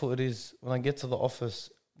shot. Beautiful it is when I get to the office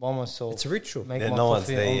by myself. It's a ritual. Make no coffee one's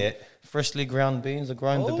there yet. Freshly ground beans. I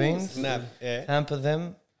grind the beans. Snap. Yeah. Tamper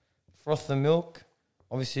them. Froth the milk.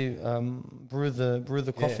 Obviously, brew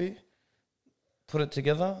the coffee. Put it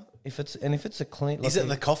together. if it's a clean, Is it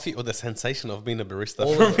the coffee or the sensation of being a barista?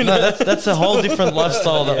 All of no, that's a whole different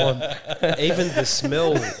lifestyle. That one. Even the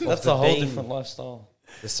smell. That's a whole different lifestyle.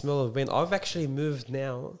 The smell of bean. I've actually moved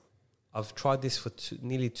now. I've tried this for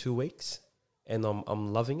nearly 2 weeks, and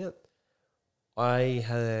I'm loving it.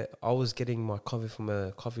 I was getting my coffee from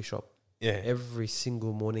a coffee shop Yeah. every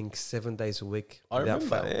single morning, 7 days a week, I without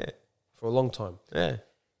remember. fail, Yeah. for a long time. Yeah.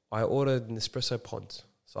 I ordered an espresso pod,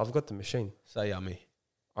 so I've got the machine. So yummy.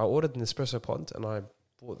 I ordered an espresso pod, and I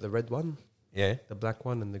bought the red one, Yeah. the black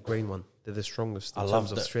one, and the green one. They're the strongest in I terms love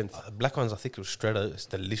of the strength. black ones. I think it was straight out. It's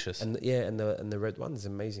delicious. And the red one is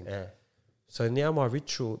amazing. yeah. So now my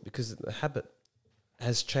ritual, because the habit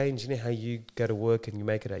has changed. You know how you go to work and you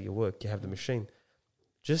make it at your work. You have the machine.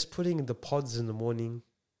 Just putting the pods in the morning,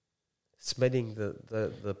 smelling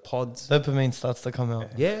the pods. Dopamine starts to come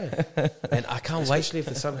out. Yeah, And I can't wait. especially if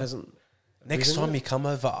the sun hasn't. Next risen time yet. you come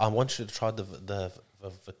over, I want you to try the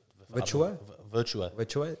Virtua? Virtua.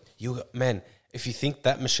 Virtua, You man, if you think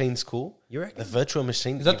that machine's cool, you the reckon? Virtua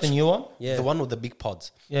machine Is that the new one? Yeah, the one with the big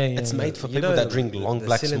pods. Yeah, yeah. It's yeah. made for You people know that drink long the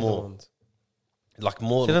blacks cylinder more, ones. like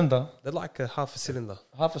more. cylinder, They're like a half a cylinder.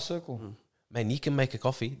 half a circle. Man, you can make a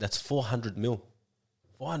coffee that's 400 mil.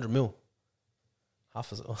 400 mil.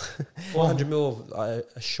 Half a 400 mil of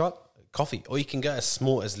a shot. coffee, or you can go as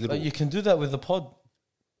small as little. But you can do that with the pod.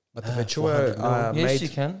 But Nah, the 400 Virtua mil. Yes, made. you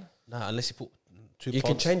can. Nah, unless you put two. You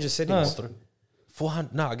can pods change the settings. No.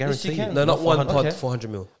 400. No, I guarantee you you. can. No, not one 400. pod. Okay.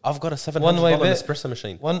 400 mil. I've got a $700 One-way bet. espresso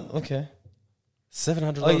machine. One, okay.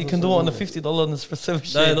 $700. Oh, you can do it on a $50 espresso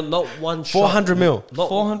machine. No, not one shot. 400 mil. Not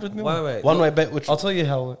 400 mil. Wait. One way bet. Which I'll tell you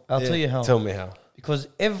how. I'll tell you how. Tell me how. Because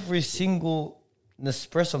every single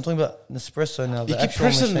Nespresso, I'm talking about Nespresso now. You The keep actual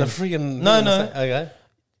pressing the machine. freaking. No. Okay.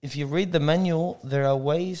 If you read the manual, there are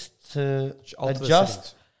ways to Alter the adjust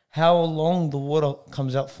settings. how long the water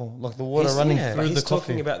comes out for, like the water He's- running yeah, through But he's the coffee.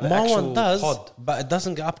 talking about the My actual one does, pod. but it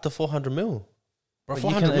doesn't go up to 400 mil. Bro, But you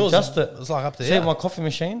 400 can mil adjust it. It's like up to Say here. my coffee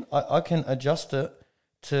machine, I can adjust it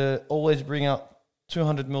to always bring out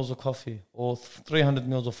 200 mils of coffee or 300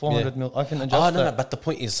 mils or 400 mils. I can adjust Oh, no, that. but the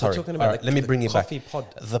point is, We're sorry. talking All about right, the- let me the bring you back. coffee pod.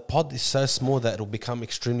 The pod is so small that it'll become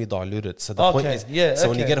extremely diluted. So the Okay, point is, yeah, so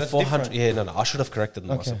when you okay, get a that's 400, different. I should have corrected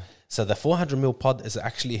Okay. myself. So the 400 mil pod is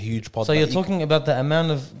actually a huge pod. So but you're you- talking about the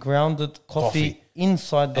amount of grounded coffee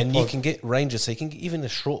inside the and pod. you can get ranges. So you can get even a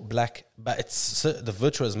short black, but the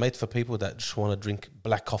Virtua is made for people that just want to drink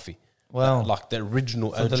black coffee. Wow. Like the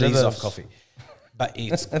original For the OGs of Arabs. coffee. But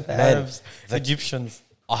it's The man, Arabs, the- Egyptians.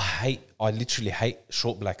 I literally hate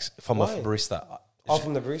short blacks from a Why? barista. Oh,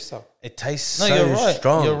 from the barista. It tastes No, so you're right.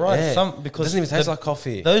 strong. You're right. Yeah. Some because it doesn't even taste the- like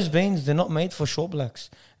coffee. Those beans, they're not made for short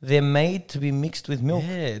blacks. They're made to be mixed with milk.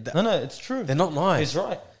 Yeah, No, it's true. they're not nice. He's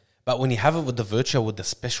right. But when you have it with the Virtua with the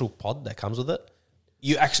special pod that comes with it,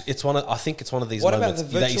 you actually I think it's one of these What about moments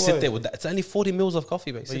the that you sit Virtua? there with that. It's only 40 mils of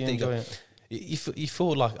coffee, but you But sit you there, you go, enjoy it. you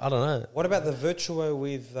feel like I don't know. What about the Virtua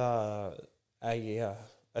with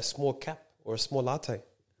a small cap or a small latte?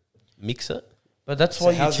 Mix it. But that's So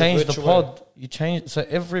why you how's the change the Virtua? pod. You change so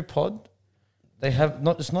every pod, they have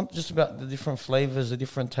not. It's not just about the different flavors, the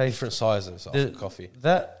different tastes. Different sizes of The- coffee.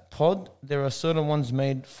 That pod, there are certain ones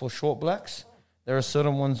made for short blacks. There are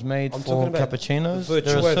certain ones made I'm for talking about cappuccinos. the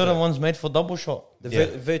There are Virtua certain though. ones made for double shot. The Yeah.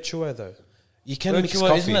 Virtua though. You can mix Virtua,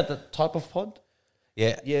 coffee. isn't that the type of pod?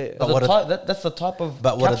 Yeah. Yeah. But The what it- type, that's the type of.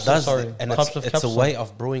 But what capsule, it does, sorry, and types of it's a capsule. way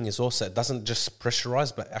of brewing is also, it doesn't just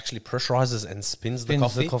pressurize, but actually pressurizes and spins the Spins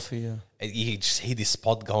coffee. the coffee. Yeah. And you just hear this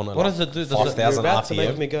pod going on. What like does it do? Does it- You're 5,000 about to make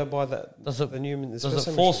RPM. me go buy that. Does it- the new Does espresso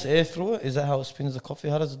it force machine. air through it? Is that how it spins the coffee?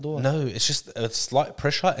 How does it do it? No, it's just a slight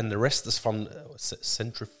pressure, and the rest is from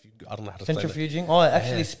centrifuge. I don't know how to say that. Centrifuging. Oh, it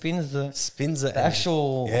actually Yeah. spins the Spins it. the and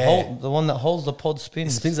actual Yeah. hole, the one that holds the pod It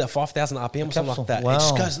spins. spins at 5,000 RPM or something like capsule. that. It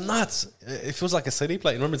just Wow. goes nuts. It feels like a CD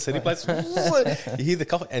plate. Remember CD plates? You hear the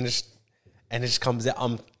coffee and it just comes out.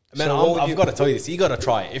 Man, So what would I've you- got to tell you this. You got to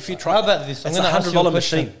try it. If you try, How about this? I'm It's a gonna ask you a $100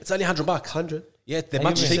 question. machine. It's only $100. 100. Yeah, they're Are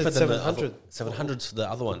much you cheaper said than the 700. 700's for the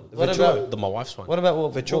other one. What Virtua? about my wife's one? what about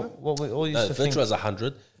Virtua? what we all used to think? Virtua is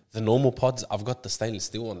 100. The normal pods, I've got the stainless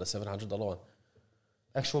steel one, the $700 one.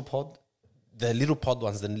 Actual pod. The little pod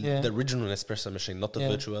ones, Yeah. the original espresso machine, not the Yeah.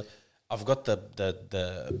 Virtua. I've got the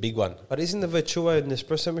big one. But isn't the Virtua an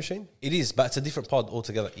espresso machine? It is, but it's a different pod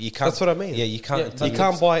altogether. You can't. That's what I mean. Yeah, you can't. Yeah, You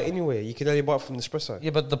can't buy it anywhere. You can only buy it from Nespresso. Yeah,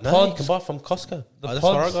 but the No, you can pods, buy it from Costco. the That's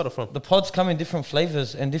pods, where I got it from. The pods come in different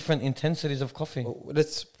flavors and different intensities of coffee. Oh,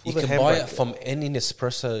 let's pull You the can buy handbrake. it from any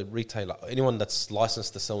Nespresso retailer, anyone that's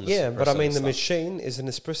licensed to sell Nespresso. Yeah, but I mean the stuff. machine is an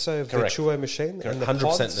espresso Correct. Virtua machine, Correct. and the 100%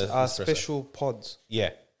 pods are Nespresso. special pods. Yeah,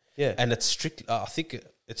 Yeah, and it's strict. I think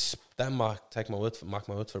it's That mark my word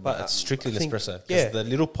for it, But but it's strictly I think- Nespresso. yeah. Yeah, the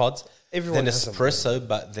little pods, Everyone they're has them. Nespresso,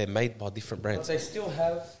 but they're made by different But brands.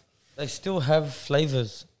 they still have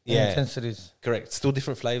flavors and Yeah. intensities. Correct. Still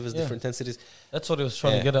different flavors, Yeah. different intensities. That's what he was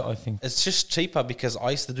trying to Yeah. get at, I think. It's just cheaper because I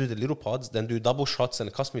used to do the little pods, then do double shots, and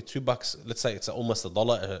it cost me $2. Let's say it's almost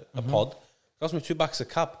 $1 a pod. It cost me $2 a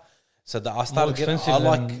cup. So that I started getting.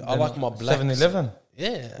 I like my black. 7-Eleven.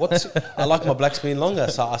 Yeah. What's I like my blacks being longer,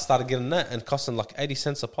 so I started getting that and costing like 80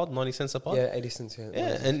 cents a pod, 90 cents a pod. yeah, 80 cents. Yeah,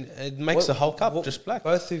 Yeah, and it makes the whole cup just black.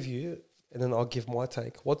 Both of you, and then I'll give my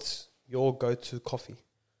take. What's your go-to coffee?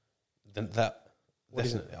 Then that. What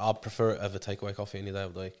is Definitely, I prefer it over takeaway coffee any day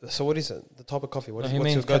of the week. So what is it? The type of coffee? No, What's he your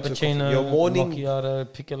means go-to coffee? cappuccino, Your morning,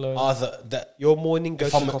 macchiato, piccolo. your morning if,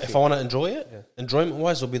 go-to coffee if I want to enjoy it, Yeah. enjoyment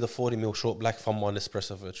wise, will be the 40 ml short black from my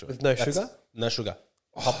Nespresso Virtual. with no That's- sugar. No sugar.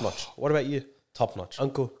 Top notch. What about you, Top notch.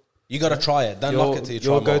 Uncle? You got to try it. Don't knock it till you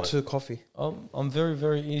try your mine. go-to coffee. I'm very,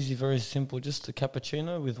 very easy, very simple. Just a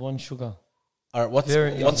cappuccino with 1 sugar. All right, what's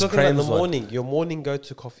Very- I'm what's talking about the Crane's one? morning. Your morning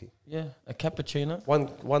go-to coffee. Yeah, a cappuccino.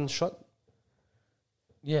 One shot.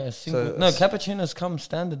 Yeah, a single. So no, a s- cappuccinos come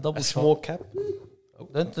standard double A shot. small cap.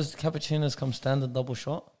 Don't the cappuccinos come standard double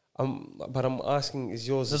shot? But I'm asking, is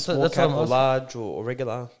yours a That's small what cap I'm or asking. large or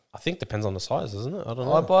regular? I think depends on the size, isn't it? I don't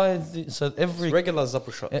know. I buy so every. Regular is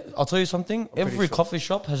double shot. I'll tell you something. pretty Every sure. coffee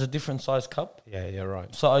shop has a different size cup. Yeah, yeah,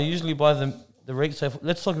 right. So I usually buy the regular. So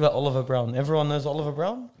let's talk about Oliver Brown. Everyone knows Oliver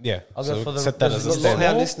Brown. Yeah, I'll go for the- set that there's as a a Not lot standard.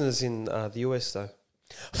 our more? listeners in the US though.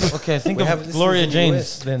 Okay, think We have of listeners Gloria in the Jeans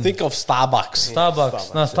US. then. Think of Starbucks.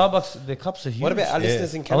 Starbucks. No, Starbucks. Their cups are huge. What about our Yeah.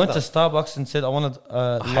 listeners in I went Canada? to Starbucks and said I wanted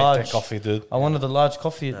I hate large that coffee, dude. I wanted a large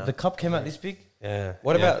coffee. The cup came out this big. Yeah.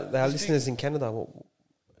 What yeah. about our listeners in Canada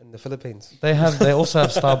in the Philippines? They also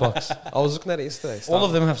have Starbucks. I was looking at it yesterday. All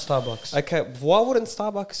of them have Starbucks. Okay, why wouldn't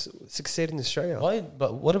Starbucks succeed in Australia? Why?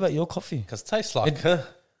 But what about your coffee? Because it tastes like. It- huh?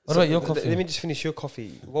 What about your coffee? Let me just finish your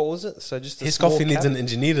coffee. What was it? So just a His small coffee needs cap? an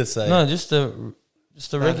engineer to say. No, just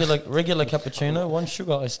a regular cappuccino, 1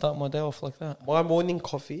 sugar. I start my day off like that. My morning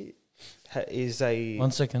coffee is a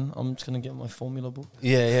 1 second, I'm just gonna get my formula book.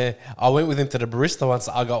 Yeah, yeah. I went with him to the barista once.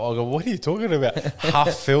 I go, what are you talking about?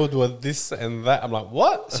 Half filled with this and that. I'm like,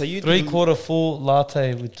 what? so you 3/4 full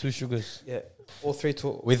latte with 2 sugars. yeah, all three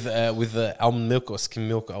to With the almond milk or skim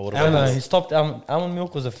milk or No, whatever. no, he stopped. Almond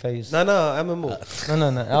milk was a phase. no, I'm a milk. No.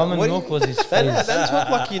 Almond What do milk you- was his phase. Don't talk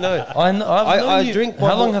like you know. I know. I've known I you. drink How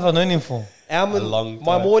my long mo- have I known him for? Almond. A long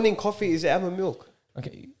My time. morning coffee is almond milk.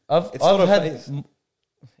 Okay, It's not a phase.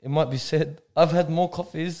 It might be said I've had more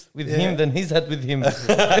coffees with Yeah. him than he's had with him.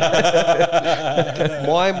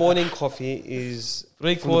 My morning coffee is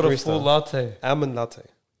 3/4 barista. full latte. almond latte.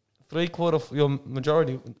 3/4 your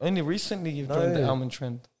majority. Only recently you've joined the No. almond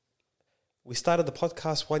trend. We started the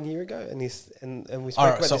podcast 1 year ago, and we spoke All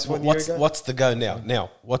right, about so this 1 year ago. what's the go now?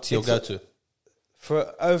 Now, what's your It's go a- to?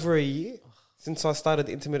 For over a year since I started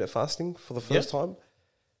intermittent fasting for the first time,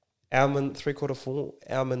 almond 3/4 full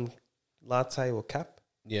almond latte or cap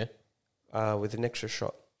Yeah. with an extra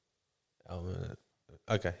shot.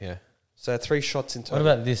 Okay, yeah. So 3 shots in What total.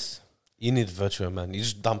 about this? You need Virtua, man. You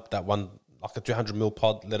just dump that one, like a 200 ml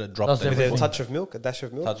pod, let it drop Does there. With a everything. touch of milk, a dash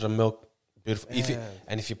of milk. Touch of milk. Beautiful.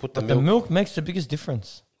 If you put the But milk. the milk makes the biggest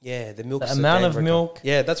difference. Yeah, the milk. The amount of milk.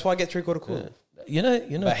 Yeah, that's why I get 3/4 cool. You know,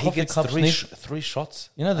 but he coffee gets cups three, need. three shots.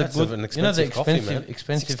 You know the That's good. an You know the expensive coffee, expensive, man.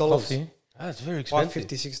 expensive $6. coffee. That's very expensive.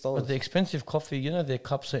 $5.56. But the expensive coffee, you know, their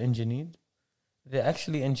cups are engineered. They're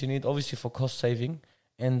actually engineered, obviously, for cost saving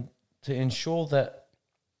and to ensure that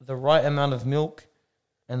the right amount of milk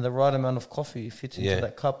and the right amount of coffee fits into Yeah.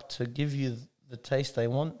 that cup to give you the taste they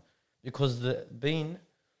want. Because the bean,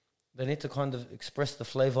 they need to kind of express the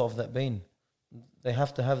flavor of that bean. They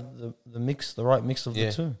have to have the mix, the right mix of Yeah.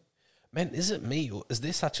 the two. Man, is it me or is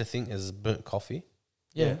there such a thing as burnt coffee?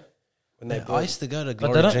 Yeah. When they Man, burn. I used to go to But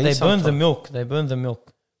Glory they don't. Jeans They burn the sometime. milk. They burn the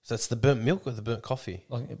milk. So it's the burnt milk or the burnt coffee?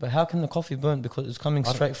 Like, but how can the coffee burn? Because it's coming I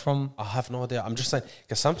don't- straight from. I have no idea. I'm just saying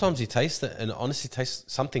because sometimes you taste it and it honestly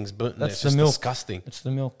tastes something's burnt. And That's it's the just milk. disgusting. It's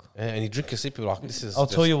the milk. Yeah, and you drink a sip, you're like, this is. I'll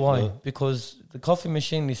tell just- you why. uh, Because the coffee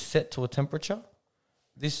machine is set to a temperature.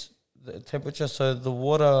 The temperature, so the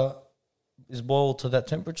water is boiled to that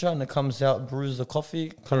temperature, and it comes out, brews the coffee,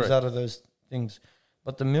 comes Correct. out of those things.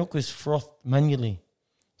 But the milk is frothed manually,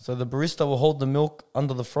 so the barista will hold the milk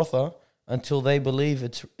under the frother until they believe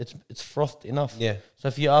it's frothed enough. Yeah, So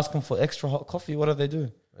if you ask them for extra hot coffee, what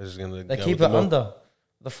do? I'm just gonna. They go keep with it the milk. under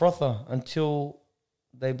the frother until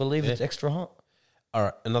they believe Yeah. it's extra hot, All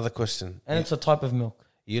right, another question. and it's a type of milk.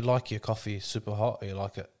 You like your coffee super hot, or you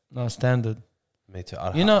like it? No, standard. Me too.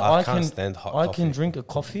 You know, I can't can- stand hot. I coffee. can drink a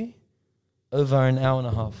coffee over an hour and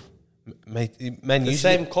a half. Mate, man, The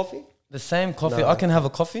usually same coffee? The same coffee. No. I can have a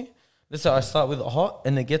coffee let's say I start with it hot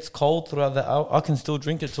and it gets cold throughout the hour, I can still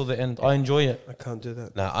drink it till the end. I enjoy it. I can't do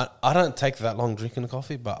that. No, I don't take that long drinking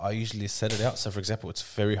coffee, but I usually set it out. So, for example, it's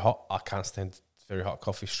very hot. I can't stand very hot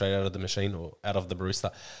coffee straight out of the machine or out of the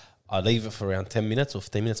barista. I leave it for around 10 minutes or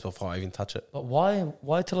 15 minutes before I even touch it. But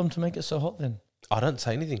why tell them to make it so hot then? I don't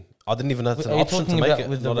say anything. I didn't even know it's Are an you option to talking make about it.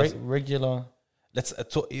 with the not a- regular? Let's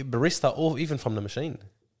talk barista or even from the machine.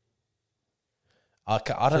 I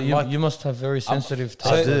So don't you, like you must have very sensitive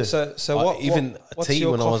I taste. do. So what? even what's tea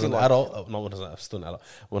your when I was coffee an like? adult. Not when I was still an adult.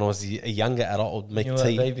 When I was a younger adult, I would make You were a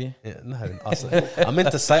tea. baby. Yeah, no, I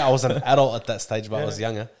meant to say I was an adult at that stage, but I was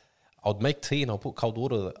younger. I would make tea and I'll put cold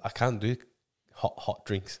water. I can't do hot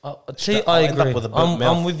drinks. Tea, I'll I end up agree. with a burnt I'm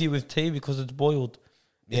mouth. with you with tea because it's boiled.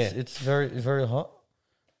 Yeah, It's very very hot.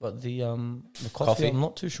 But the coffee, Coffee? I'm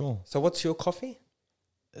not too sure. So what's your coffee?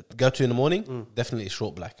 go to in the morning. Mm. Definitely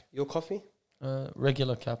short black. Your coffee?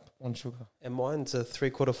 Regular cap on sugar. And mine's a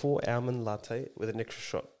 3/4 full almond latte with an extra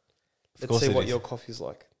shot. Let's course see it what is. your coffee's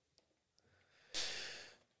like.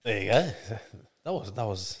 There you go. That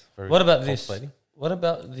was very. What about this? contemplating. What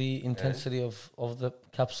about the intensity of the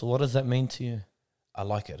capsule? What does that mean to you? I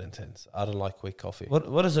like it intense. I don't like weak coffee.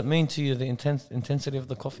 What does it mean to you? The intensity of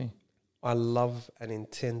the coffee. I love an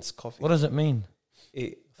intense coffee. What does it mean?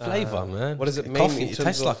 Flavor, man. What does it mean? Coffee. in It terms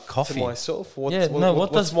tastes of like coffee. To myself? What's, Yeah, no,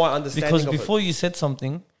 what what's does- my understanding Because of before it? you said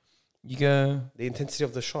something, you go The intensity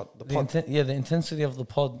of the shot, the the pod. the intensity of the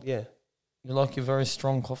pod. Yeah, You like your very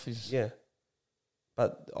strong coffees. yeah.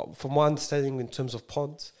 But from my understanding in terms of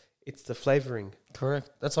pods, it's the flavoring. Correct.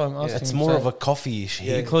 That's why I'm asking. It's more of a coffee-ish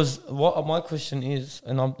Yeah. here. because what my question is,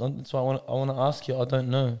 and that's why I want to ask you. I don't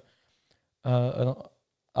know.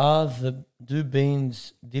 Do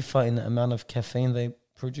beans differ in the amount of caffeine they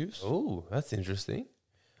produce? Oh, that's interesting.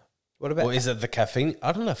 What about Or is it the caffeine?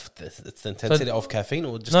 I don't know if it's the intensity of caffeine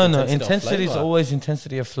or just No, the intensity is of flavor. always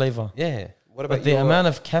intensity of flavor. Yeah, what about But the your, amount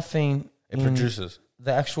of caffeine it in produces.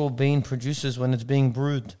 the actual bean produces when it's being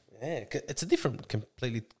brewed. Yeah, it's a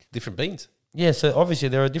completely different beans. Yeah, so obviously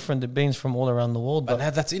there are different beans from all around the world. But But now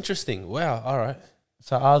that's interesting. Wow. All right.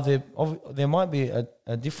 so there might be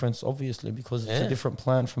a difference, obviously, because it's Yeah. a different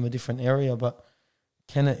plant from a different area. But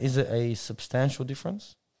is it a substantial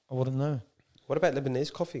difference? I wouldn't know. what about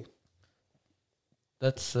Lebanese coffee?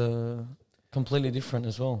 That's completely different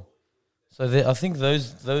as well. So I think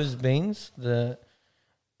those beans, the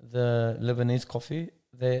Lebanese coffee,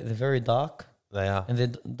 they're very dark They are. and they're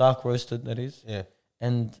dark roasted. That is, Yeah.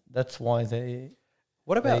 and that's why they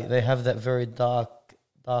What about they have that very dark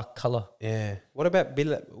color. Yeah. what about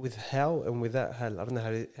with hal and without hal? I don't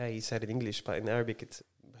know how you say it in English, but in Arabic it's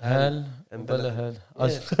Hal and Bella bella.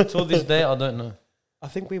 Hal. Till this day, I don't know. I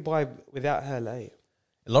think we buy without hal, eh?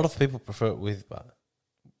 A lot of people prefer it with, but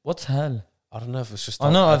What's Hal? I don't know if it's just. I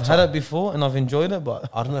know I've had it before and I've enjoyed it, but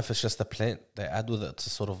I don't know if it's just a plant they add with it to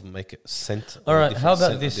sort of make it scent. All right, how about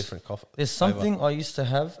scent, this? Different coffee. there's something I used to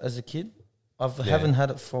have as a kid. Yeah. Haven't had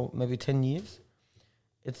it for maybe 10 years.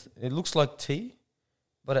 It looks like tea,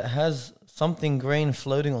 but it has something green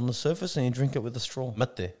floating on the surface, and you drink it with a straw.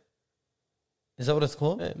 Mate. Is that what it's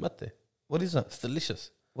called? Yeah, mate. What is it? It's delicious.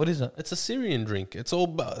 What is it? It's a Syrian drink. It's all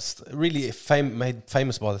really made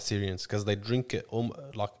famous by the Syrians because they drink it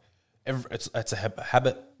like it's a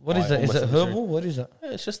habit. What by is it? Is almost it every Syrian. herbal? What is it?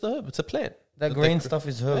 Yeah, it's just a herb. It's a plant. That That green they- stuff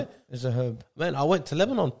is herb. Is a herb. Man, I went to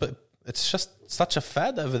Lebanon, but it's just such a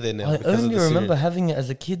fad over there now. I because of only the remember Syrian. having it as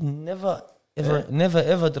a kid. Never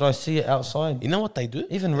ever did I see it outside. You know what they do?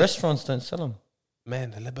 Even restaurants don't sell them.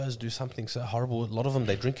 Man, the Lebos do something so horrible. A lot of them,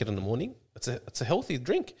 they drink it in the morning. It's a healthy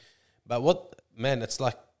drink. But it's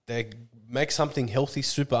like they make something healthy,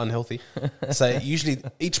 super unhealthy. So usually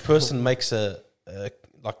each person makes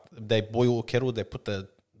like they boil a kettle, they put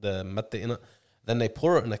the mate in it, then they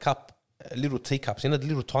pour it in a cup, little teacups,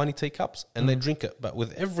 little tiny teacups, and they drink it. But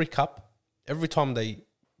with every cup, every time they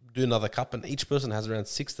do another cup, and each person has around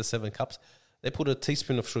 6 to 7 cups, they put a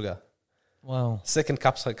teaspoon of sugar. Wow. Second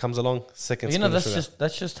cup comes along, second spoon of sugar.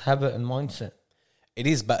 that's just habit and mindset. It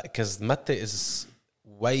is, but because mate is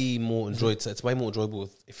way more enjoyed. So it's way more enjoyable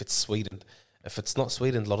if it's sweetened. If it's not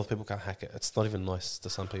sweetened, a lot of people can't hack it. It's not even nice to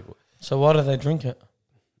some people. So why do they drink it?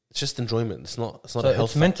 It's just enjoyment. It's not. It's not So a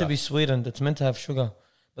health it's meant to factor. be sweetened. It's meant to have sugar,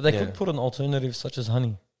 but they Yeah. could put an alternative such as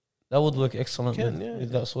honey. That would work excellent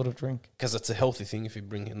with that sort of drink. because it's a healthy thing. If you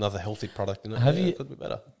bring another healthy product in it, Have you- it could be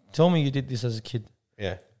better. Tell me you did this as a kid.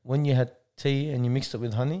 Yeah. When you had tea and you mixed it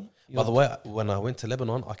with honey. By the way, when I went to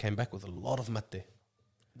Lebanon, I came back with a lot of mate.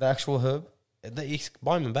 The actual herb. They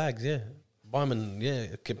buy them in bags. Yeah, buy them in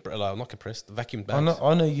not compressed, vacuum bags.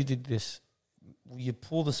 I know you did this. You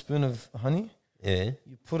pour the spoon of honey, Yeah.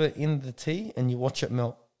 you put it in the tea, and you watch it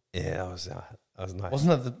melt. Yeah, was nice. Wasn't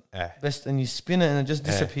that the Yeah, best? And you spin it and it just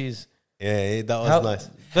Yeah. disappears. yeah, that was How- nice.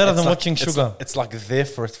 Better It's than like- watching it's- sugar. It's like there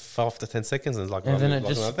for 5 to 10 seconds, and it's like, And then it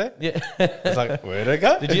like just right there. yeah. It's like, where'd it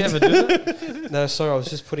go? Did you ever do that? No, sorry, I was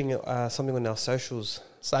just putting something on our socials.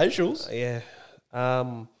 Socials? Yeah.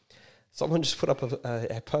 Someone just put up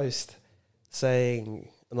a post saying,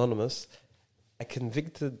 anonymous, a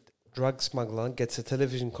convicted drug smuggler gets a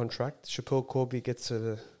television contract. Chappelle Corby gets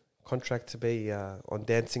a contract to be on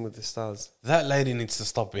Dancing with the Stars. That lady needs to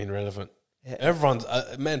stop being relevant. Yeah. Everyone's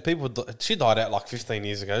man. She died out like 15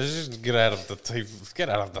 years ago. Just get out of the TV, get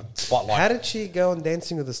out of the spotlight. How did she go on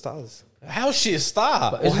Dancing with the Stars? How is she a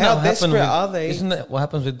star? But Well, isn't how that what happened desperate with- are they? Isn't that what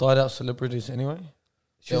happens with died out celebrities anyway?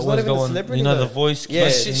 She They was not always even go a on, celebrity. You know, though. the voice. Yeah,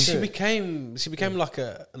 But kids, she true. became like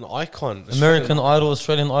an icon. American Idol,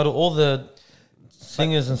 Australian Idol, all the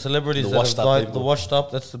singers and celebrities The that have washed up died, the people. washed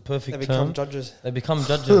up. That's the They perfect become term. judges. They become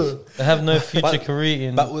judges. They have no future But- career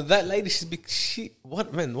in. But with that lady, what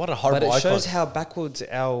a But horrible it icon. shows how backwards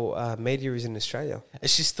our media is in Australia. Is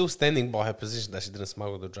she still standing by her position that she didn't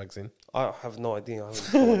smuggle the drugs in? I have no idea. I haven't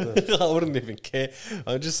followed it. I wouldn't even care.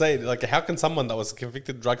 I'm just saying, like, how can someone that was a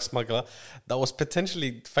convicted drug smuggler that was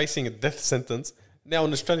potentially facing a death sentence now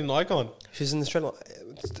an Australian icon? She's an Australian.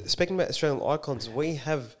 Speaking about Australian icons, we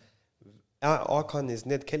have our icon is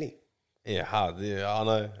Ned Kelly. Yeah, hard. Yeah, I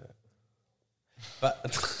know. But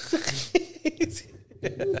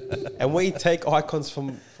And we take icons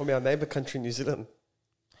from our neighbour country, New Zealand.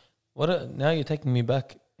 Now you're taking me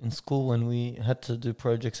back in school when we had to do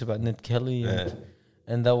projects about Ned Kelly,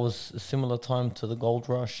 and that was a similar time to the gold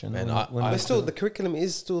rush. And Man, when But still, the curriculum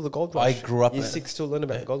is still the gold rush. I grew up. Year 6 still learn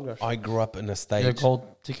about the gold rush. I grew up in a stage yeah, gold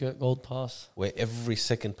ticket, gold pass. where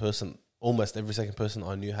almost every second person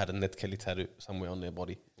I knew had a Ned Kelly tattoo somewhere on their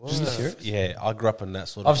body. Serious? Yeah, I grew up in that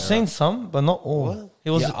sort of. I've era. seen some, but not all. What? He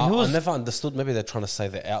was, Yeah, he was, I never understood. Maybe they're trying to say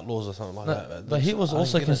they're outlaws or something like no, that. but he was I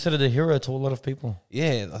also don't get it. considered a hero to a lot of people.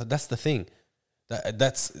 Yeah, that's the thing.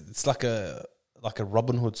 It's like a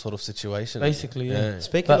Robin Hood sort of situation. Basically, yeah.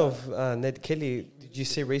 Speaking But- of Ned Kelly, did you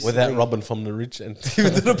see recently? Without Robin from the rich and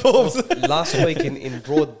even to the poor. Last week in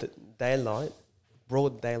broad daylight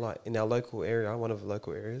in our local area, one of the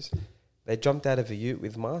local areas, they jumped out of a ute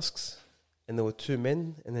with masks, and there were 2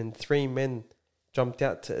 men, and then 3 men jumped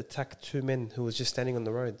out to attack 2 men who was just standing on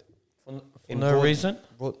the road. For In no broad- reason.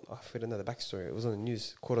 I don't know the backstory. It was on the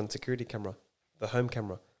news, caught on security camera, the home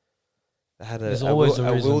camera. They had There's always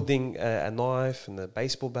a reason. wielding a knife and a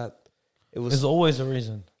baseball bat. It was, There's always a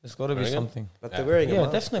reason. There's got to be Really? something. but they're wearing a Yeah,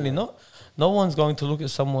 mask. definitely not. No one's going to look at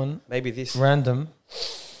someone Maybe this. random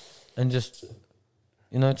and just,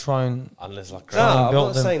 try and. Unless like No, Try and I'm build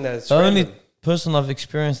not them. saying that. It's The only random. person I've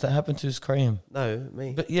experienced that happened to is Graham. No,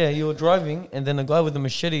 me. But yeah, you were driving and then a guy with a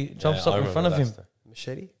machete jumps up in front of him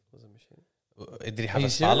Machete? Was it machete? Did he Are have you a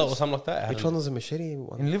scarlet serious? or something like that? Which one was a machete?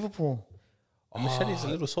 One? in Liverpool. A machete is a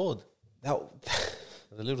little sword. That,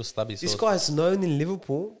 It's a little stubby this sword. guy's known in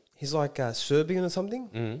Liverpool. He's like Serbian or something.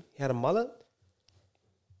 Mhm. He had a mullet.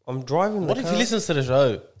 I'm driving What the if car. he listens to the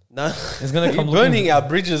show? No, He's gonna You're come burning looking. our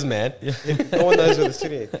bridges, man. no one knows where the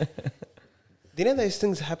studio is. Do you know those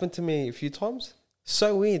things happened to me a few times?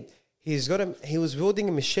 So weird. He was wielding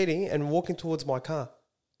a machete and walking towards my car,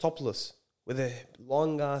 topless, with a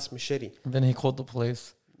long ass machete. And then he called the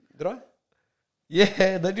police. Did I?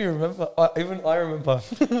 Yeah, don't you remember? I remember.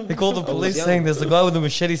 He called the was police young. saying there's a guy with a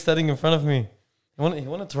machete standing in front of me. He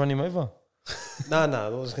wanted to run him over. No, I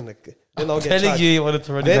was gonna. Then I'll get Telling charged. you he wanted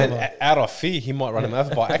to run Then, him over. out of fear, he might run him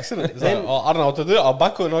over by accident. It's like, I don't know what to do. I'll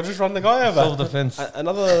buckle and I'll just run the guy over. Self-defense.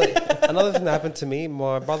 Another thing that happened to me.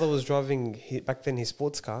 My brother was driving back then his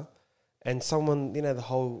sports car, and someone, the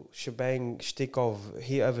whole shebang shtick of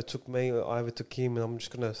he overtook me, I overtook him, and I'm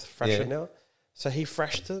just gonna thrash it now. So he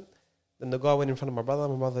thrashed it. Then the guy went in front of my brother.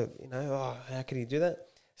 My brother, how can he do that?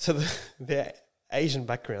 So the Asian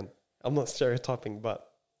background. I'm not stereotyping, but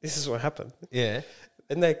this is what happened. Yeah.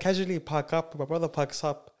 And they casually park up. My brother parks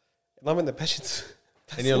up, and I'm in the passenger.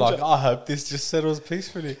 And you're like, I hope this just settles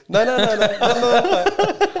peacefully. No. Not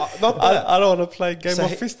that. I don't want to play Game So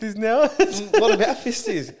of he- Fisties now. What about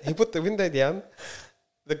fisties? He put the window down.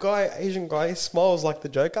 The Asian guy, smiles like the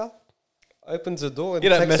Joker, opens the door and You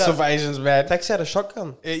don't takes mess out, with Asians, man. takes out a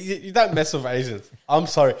shotgun. You don't mess with Asians. I'm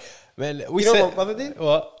sorry. Man, we You know said... what my brother did?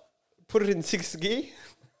 What? Put it in 6th gear.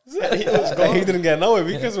 And he was gone. He didn't get nowhere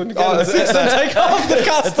because when you get Oh, in the sixth and take off, the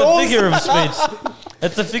car It's a stalls. figure of speech.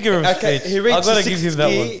 It's a figure of Okay, speech. he I've reached got the to give 6th you that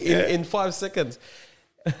gear one. in 5 seconds.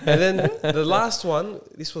 And then the last one,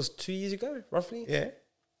 this was 2 years ago, roughly. Yeah.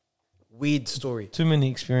 Weird story. Too many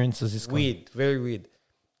experiences. This guy. Weird, very weird.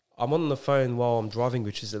 I'm on the phone while I'm driving,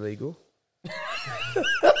 which is illegal.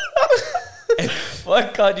 Why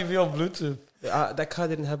can't you be on Bluetooth? That car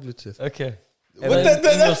didn't have Bluetooth. Okay. And But then-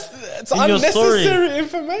 that's in your story- unnecessary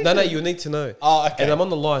information. No, you need to know. Oh, okay. And I'm on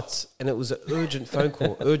the lights, and it was an urgent phone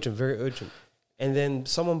call, urgent, very urgent. And then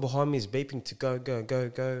someone behind me is beeping to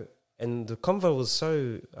go. And the convo was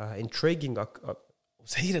so intriguing.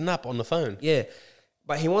 was heating up on the phone. Yeah,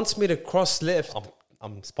 but he wants me to cross left.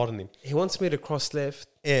 I'm spotting him. He wants me to cross left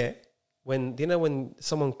Yeah. when when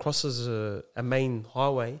someone crosses a main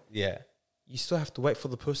highway, Yeah. you still have to wait for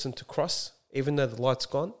the person to cross, even though the light's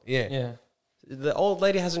gone. Yeah. Yeah. The old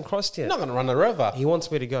lady hasn't crossed yet. You're not going to run her over. He wants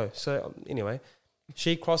me to go. So anyway,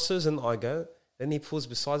 she crosses and I go. Then he pulls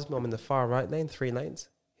beside me. I'm in the far right lane, 3 lanes.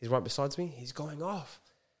 He's right beside me. He's going off.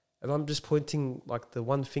 And I'm just pointing like the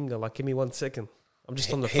one finger, like, give me 1 second. I'm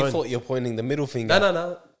just on the He phone. thought you're pointing the middle finger.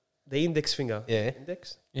 No. The index finger. Yeah.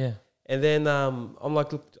 Index. Yeah. And then I'm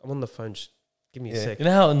like, look, I'm on the phone. Just give me a Yeah. sec. You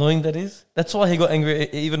know how annoying that is? That's why he got angry,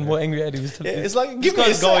 even more angry at him. Yeah, it's like, This give me a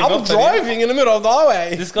guy's sec. going I'm off at him. driving in the middle of the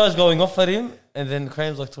highway. This guy's going off at him, and then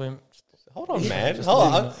Crane's like to him, Hold on, man. just Hold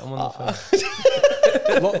leave on. it. I'm on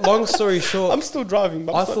the phone. Long story short, I'm still driving.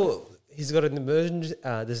 But I thought he's got an emergency.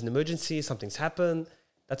 There's an emergency. Something's happened.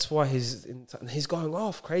 That's why he's going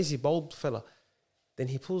off. Crazy bold fella. Then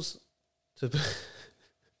he pulls to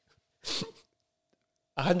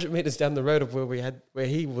 100 meters down the road of where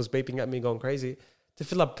he was beeping at me, going crazy to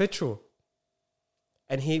fill up petrol.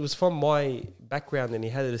 And he was from my background, and he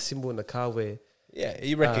had a symbol in the car where yeah,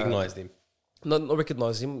 you recognised him. not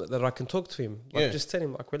recognize him, that I can talk to him. Like, Yeah. just tell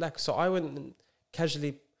him, like, relax. So I went and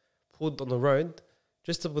casually pulled on the road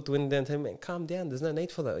just to put the window down and tell him, man, calm down. There's no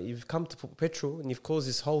need for that. You've come to put petrol and you've caused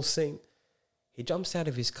this whole scene. He jumps out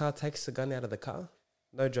of his car, takes the gun out of the car,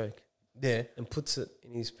 no joke, Yeah. and puts it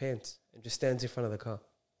in his pants and just stands in front of the car.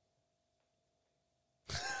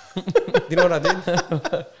 You know what I did?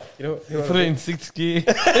 You know what Put I it did? in 6th gear.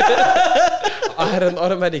 I had an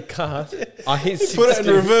automatic car. I hit Put it in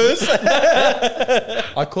 60. reverse.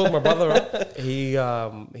 I called my brother up. He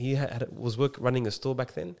was running a store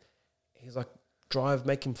back then. He's like, drive,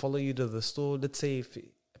 make him follow you to the store. Let's see if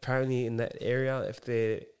apparently in that area, if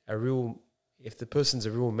the person's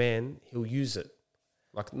a real man, he'll use it.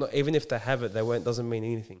 Like, not even if they have it, doesn't mean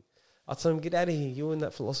anything. I told him, get out of here. You and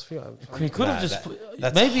that philosophy. He could have Nah, just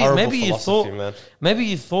That's maybe horrible you philosophy, thought man. maybe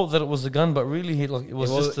you thought that it was a gun, but really it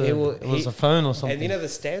was a phone or something. And you know the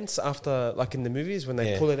stance after, like in the movies, when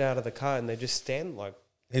they Yeah. pull it out of the car and they just stand like,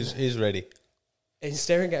 He's ready. and he's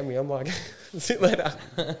staring at me. I'm like, see you later.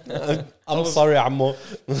 I'm sorry, Ammo.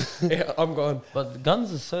 Yeah, I'm gone. But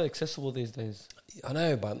guns are so accessible these days. I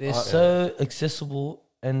know, but They're so accessible,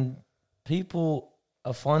 and people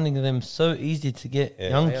are finding them so easy to get. Yeah.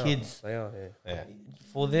 Young They are. kids They are, yeah. Yeah.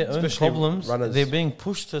 for their own Especially problems, runners. they're being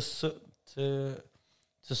pushed to sort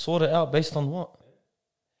it out based on what?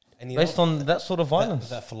 And Based on that sort of violence.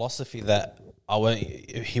 that philosophy that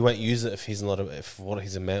he won't use it if he's not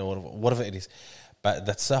he's a man or whatever it is. But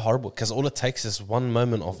that's so horrible because all it takes is one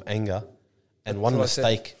moment of anger and one what I said.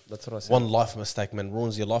 mistake. That's what I said. One life mistake, man,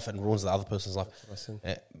 ruins your life and ruins the other person's life. That's what I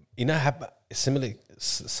said. You know, similarly,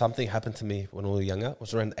 something happened to me when we were younger. I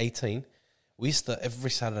was around 18. We used to,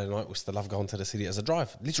 every Saturday night, we used to love going to the city as a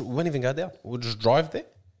drive. Literally, we wouldn't even go down. We would just drive there,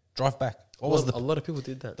 drive back. A lot of people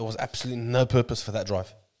did that. There was absolutely no purpose for that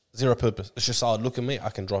drive. Zero purpose. It's just, look at me,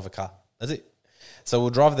 I can drive a car. That's it. So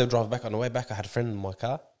we'll drive there, drive back. On the way back, I had a friend in my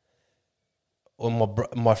car. Or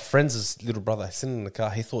my friend's little brother sitting in the car.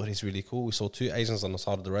 He thought he's really cool. We saw 2 Asians on the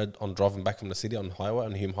side of the road on driving back from the city on the highway,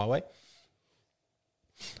 on Hume Highway.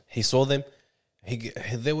 He saw them.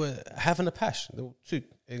 They were having a pash. There were 2,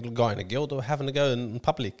 a guy and a girl. They were having a go in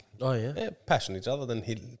public. Oh, yeah. Yeah, pashing each other. Then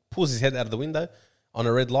he pulls his head out of the window on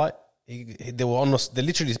a red light. They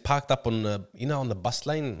literally parked up on the bus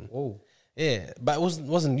lane. Oh. Yeah, but it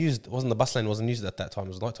wasn't used. The bus lane wasn't used at that time. It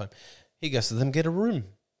was nighttime. He goes to them, get a room.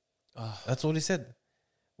 That's all he said.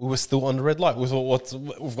 We were still on the red light. We thought,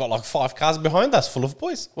 we've got like 5 cars behind us full of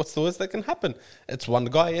boys. What's the worst that can happen? It's one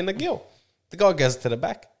guy and a girl. The guy goes to the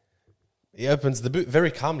back. He opens the boot very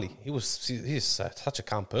calmly. He's such a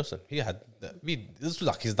calm person. This was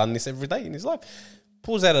like he's done this every day in his life.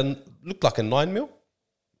 Pulls out looked like a 9mm,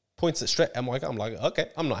 points it straight at my car. I'm like, okay,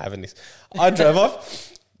 I'm not having this. I drove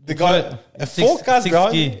off. The guy, 4 cars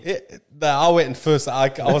behind me. I went in first. I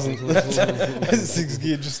wasn't 6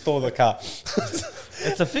 gear. Just stole the car.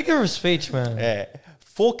 It's a figure of speech, man. Yeah,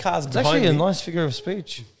 4 cars It's behind actually a me. nice figure of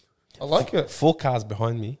speech. I like it. 4 cars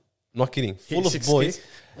behind me. Not kidding. Full of 6 boys.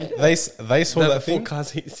 They saw that thing. 4 cars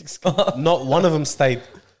hit 6 Not one of them stayed.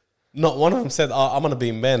 Not one of them said, I'm going to be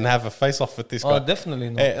a man and have a face off with this guy. Oh, definitely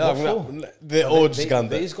not. Hey, What no, for? they're all just gunned.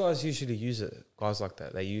 These guys usually use it. Guys like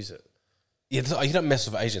that, they use it. Yeah, you don't mess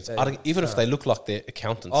with Asians. They- Even if they look like they're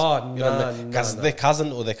accountants. Oh, you know what I no, mean? no, Because no. their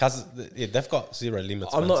cousin or their cousin, yeah, they've got zero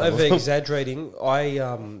limits. I'm man, not some of over them. exaggerating.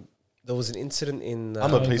 There was an incident in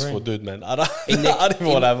I'm a I peaceful agree. dude, man. I don't, In the- I don't even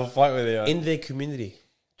in- want to have a fight with you. in their community,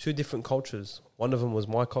 2 different cultures. One of them was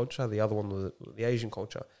my culture, the other one was the Asian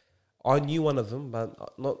culture. I knew one of them, but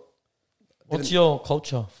not. What's didn't- your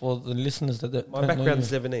culture for the listeners that don't My know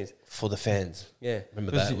background's you? Lebanese. For the fans. Yeah,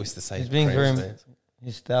 Remember Because that? We used to say he's being prayers very- there.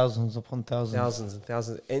 It's thousands upon thousands. thousands and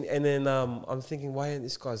thousands. And then I'm thinking, why aren't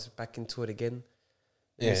this guy's back into it again?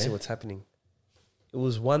 Let me see what's happening. It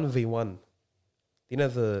was 1v1. You know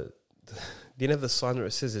do you know the sign where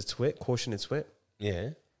it says it's wet? Caution, it's wet. Yeah.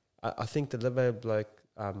 I think the Lebanese bloke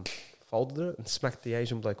folded it and smacked the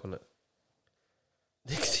Asian bloke on it.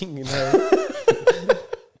 Next thing you know,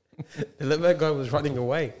 the Lebanese guy was running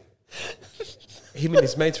away. Him and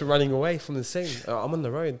his mates were running away from the scene. I'm on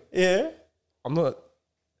the road. Yeah. I'm not,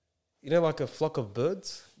 like a flock of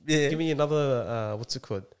birds. Yeah. Give me another, what's it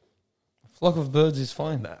called? Flock of birds is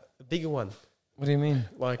fine. Nah, a bigger one. What do you mean?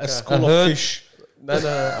 Like A a school herd? of fish. no,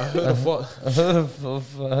 a herd of what? A herd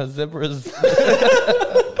of zebras.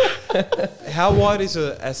 How wide is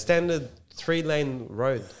a standard 3-lane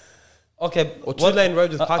road Okay, or 2-lane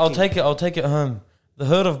road with parking? I'll take it home. The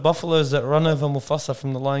herd of buffaloes that run over Mufasa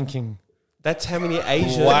from The Lion King. That's how many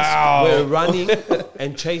Asians Wow. were running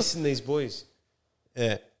and chasing these boys.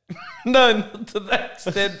 Yeah. No, not to that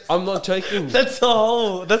extent. I'm not joking. That's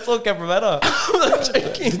all Cabramatta.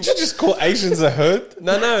 Did you just call Asians a herd?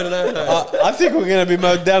 No. I think we're going to be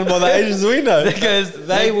mowed down by the Asians we know.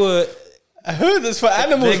 They were. A herd is for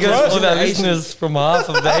animals, There goes all bro. our Asian- listeners from half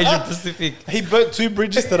of the Asian Pacific. He burnt 2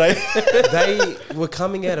 bridges today. They were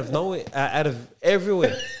coming out of nowhere, out of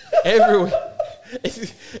everywhere.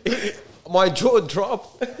 My jaw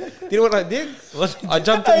dropped. You know what I did? I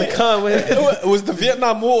jumped in the car and went. It was the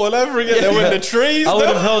Vietnam War all over again. They were in the trees. I would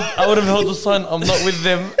have held the sign. I'm not with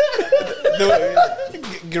them. They were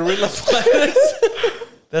guerrilla fighters.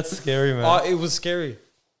 That's scary, man. It was scary.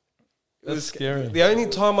 That's scary. The only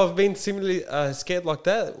time I've been similarly scared like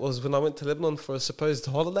that was when I went to Lebanon for a supposed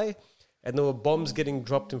holiday, and there were bombs getting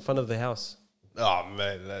dropped in front of the house. Oh,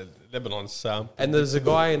 man. Lebanon's And there's a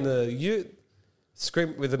guy in the ute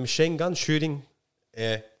scream with a machine gun shooting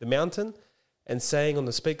the mountain and saying on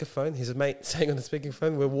the speakerphone, his mate saying on the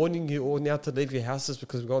speakerphone, "We're warning you all now to leave your houses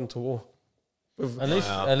because we're going to war." At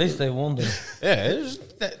least they warned them. Yeah,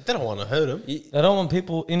 they don't want to hurt him. You, They don't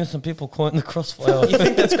want innocent people caught in the crossfire. you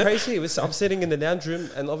think that's crazy? I'm sitting in the lounge room,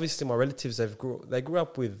 and obviously my relatives they grew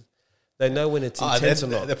up with, they know when it's intense or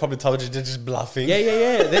not. They probably told you they're just bluffing.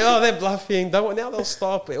 Yeah. They're bluffing. Now they'll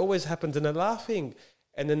stop. It always happens, and they're laughing.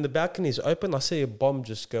 And then the balcony's open. I see a bomb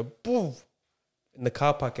just go boom in the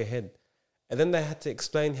car park ahead. And then they had to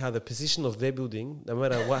explain how the position of their building, no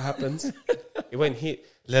matter what happens, it won't hit.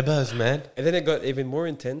 Lebas, man. And then it got even more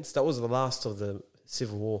intense. That was the last of the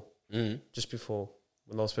civil war, just before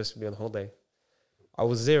when I was supposed to be on holiday. I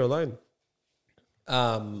was there alone.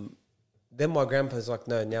 Then my grandpa's like,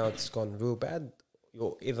 "No, now it's gone real bad.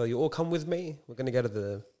 Either you all come with me. We're gonna go to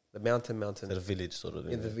the mountain. The village sort of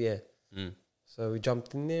In thing. the, So we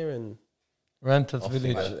jumped in there, and Ran to the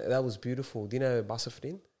village. that was beautiful. Do you know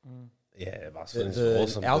Basafrin? Yeah, The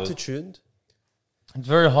awesome. altitude It's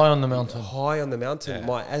very high on the mountain. high on the mountain. Yeah.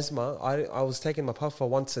 My asthma, I was taking my puffer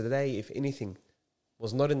once a day, if anything.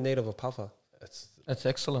 Was not in need of a puffer. That's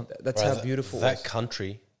excellent. That's how beautiful it that was.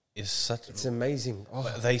 country is. Such. It's amazing. Oh,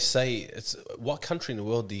 They say it's what country in the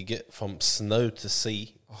world do you get from snow to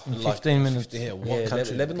sea? In 15 minutes. Yeah, what yeah,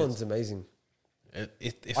 country? Lebanon's amazing.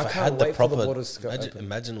 If I I, can't had the wait for the proper, borders to go open.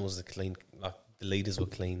 imagine it was the clean, like the leaders were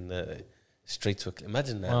clean, the streets were clean.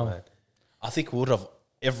 Imagine that, Wow. man. I think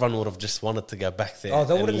everyone would have just wanted to go back there. Oh,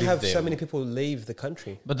 they and wouldn't live have there. so many people leave the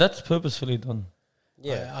country. But that's purposefully done.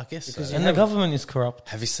 Yeah, I guess because so. you And the have- government is corrupt.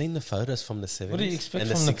 Have you seen the photos from the 70s? What do you expect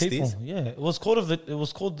and from the 60s? people? Yeah, it was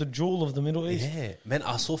called the jewel of the Middle East. Yeah, man,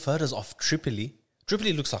 I saw photos of Tripoli.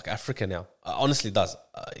 Tripoli looks like Africa now. Honestly, it does.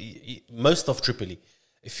 Most of Tripoli.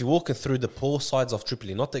 If you're walking through the poor sides of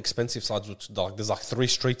Tripoli, not the expensive sides, which there's like 3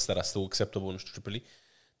 streets that are still acceptable in Tripoli.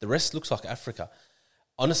 The rest looks like Africa.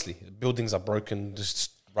 Honestly, buildings are broken,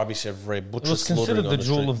 just rubbish everywhere. It Butchers was considered slaughtering the on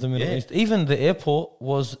jewel street. of the Middle Yeah. East. Even the airport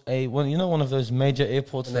was one of those major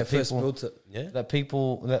airports when they that first people built it. Yeah,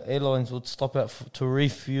 that airlines would stop at to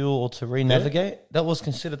refuel or to re-navigate. That was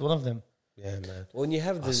considered one of them. yeah, man. When you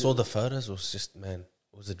have I saw the photos. It was just, man,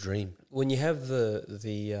 it was a dream. when you have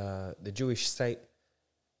the Jewish state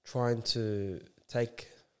trying to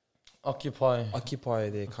occupy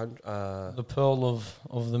their country, The pearl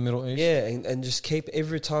of the Middle East. yeah, and just keep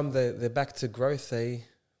every time they're back to growth, they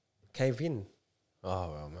cave in.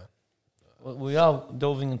 Oh well, man. We are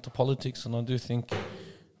delving into politics, and I do think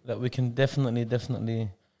that we can definitely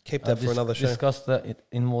Keep that for another show. discuss that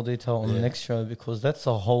in more detail on the Yeah. next show, because that's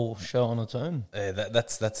a whole show on its own.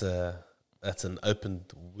 That's an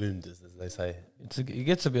opened wound, as they say. It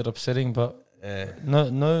gets a bit upsetting, but Yeah.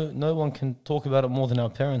 no one can talk about it more than our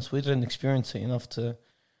parents. We didn't experience it enough to.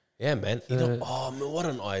 Yeah, man. Man, what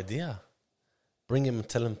an idea! Bring him and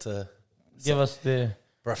tell him to Give us the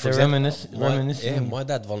Bro, for they're example, reminiscing. my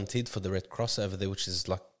dad volunteered for the Red Cross over there, which is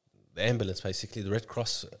like the ambulance, basically. The Red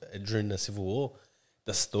Cross during the Civil War.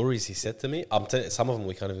 The stories he said to me, I'm telling some of them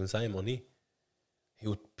we can't even say him on here. He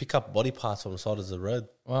would pick up body parts on the side of the road.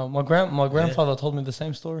 Well, my grandfather told me the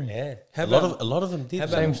same story. Yeah, How a lot of them did. how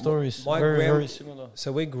about Same stories. my Very, grand- very similar.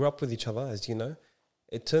 So we grew up with each other, as you know.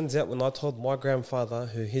 It turns out when I told my grandfather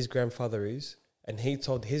who his grandfather is, and he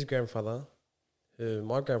told his grandfather who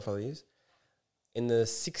my grandfather is, in the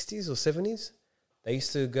 60s or 70s, they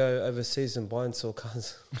used to go overseas and buy and sell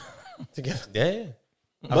cars together. Yeah,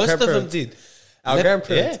 Our most of them grandparents. did. Our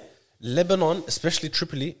grandparents. Yeah. Lebanon, especially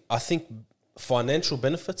Tripoli, I think financial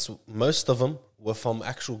benefits, most of them were from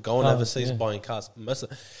actual going overseas yeah. buying cars. Most of,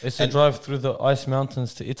 They used to and- drive through the ice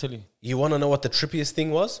mountains to Italy. You want to know what the trippiest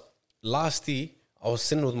thing was? Last year, I was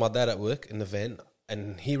sitting with my dad at work in the van,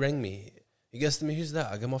 and he rang me. He goes to me, "Who's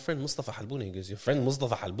that?" I go, "My friend Mustafa Halbouni." He goes, "Your friend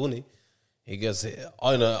Mustafa Halbouni?" He goes,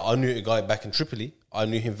 I knew a guy back in Tripoli. I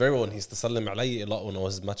knew him very well, and he used to salam alayhi a lot when I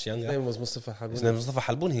was much His younger. name was Mustafa His Halbouni. name was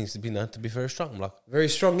Mustafa Halbouni. He used to be known to be very strong. I'm like, Very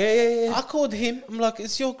strong. Yeah. I called him. I'm like,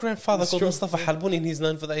 it's your grandfather called Strong. Mustafa Halbouni, and he's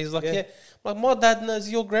known for that. He's like, Yeah. yeah. I'm like, my dad knows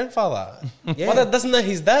your grandfather. Yeah. My dad doesn't know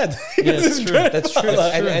his dad. He knows it's his true. That's true.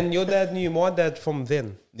 grandfather. And your dad knew my dad from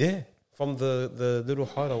then. Yeah. From the little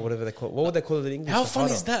hara, whatever they call it. What would they call it in English? How The fun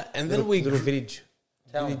hara. is that? And Little, then we little village.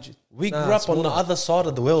 Town. Village. we Nah, grew up on the smaller. other side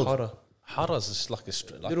of the world. Hara. Hara's just like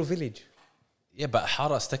a Little village. yeah, but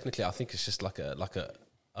Hara's technically I think it's just like a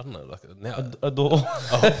I don't know, like A door.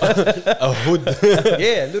 a hood,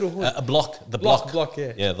 Yeah, little hood. a block, the block. Block,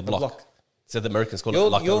 yeah. Yeah, the block. So the Americans call it Your-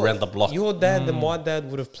 like your- around the block. Your dad and my dad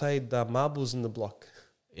would have played marbles in the block.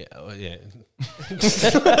 Yeah, yeah.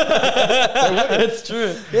 It's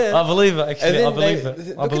true. Yeah. I believe it. Actually, I believe it. I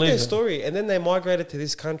Look at believe their it. story. And then they migrated to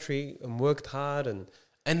this country and worked hard and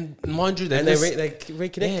And mind you, they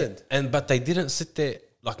reconnected. Yeah. But they didn't sit there.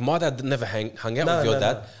 Like my dad never hung out No, with your no,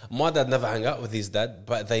 dad. My dad never hung out with his dad,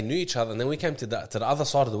 but they knew each other. And then we came to the other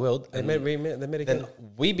side of the world. They And met again. then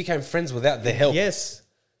we became friends without their help. Yes.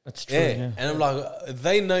 That's true. Yeah. Yeah. And I'm like,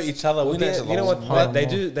 they know each other. We know each other. You know what? hard They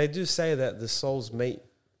more. do say that the souls meet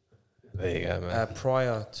There you go, man.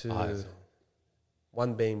 prior to I-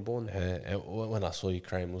 one being born. Yeah, when I saw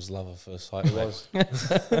Ukraine, it was love at first sight. It mate. was.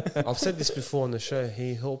 I've said this before on the show.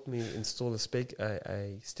 He helped me install a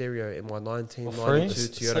stereo in my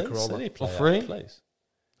 1992 Toyota Corolla. For free?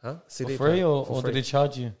 Huh? For CD free, player. or, For or free. did he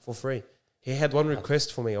charge you? For free. He had one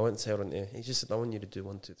request for me. I won't say it on air. He just said, "I want you to do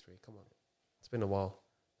 1, 2, 3. Come on." It's been a while.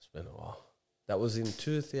 It's been a while. That was in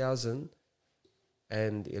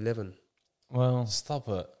 2011. Well, Stop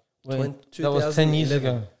it. wait, that was 10 years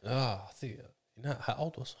 2011. ago. Ah, I think, you know, how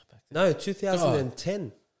old was I back No,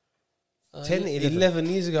 2010. then? 10, 11. 11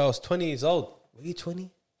 years ago, I was 20 years old. Were you 20?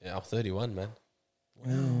 Yeah, I'm 31, man.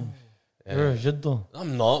 Yeah. You're a jiddo.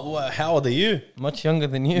 I'm not. How old are you? Much younger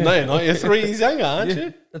than you. No, you're not. You're 3 years younger, aren't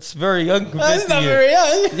you? That's very young compared That's to not you. very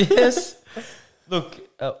young. Yes. Look,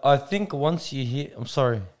 I think once you hit... I'm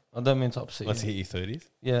sorry. I don't mean to upset Let's you. hit your 30s.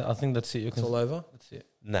 Yeah, I think that's it. You It's can, all over. that's it.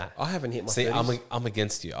 Nah. I haven't hit my See, 30s. I'm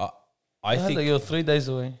against you. I I think that you're 3 days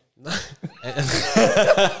away.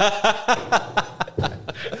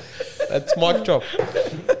 That's mic drop.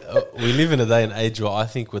 we live in a day and age where I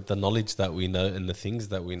think with the knowledge that we know and the things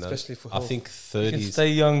that we know, Especially for I health. think You can 30s. stay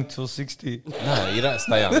young till 60. No, you don't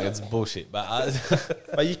stay young. It's bullshit. But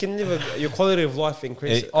But you can live your quality of life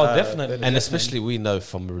increase. Eh, Oh, definitely. and especially we know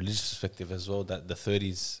from a religious perspective as well that the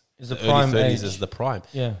 30s, Is the the early prime 30s age. is the prime.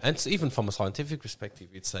 Yeah. And it's even from a scientific perspective,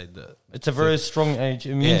 you'd say that It's a very strong age.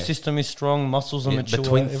 Immune Yeah. system is strong. Muscles are mature.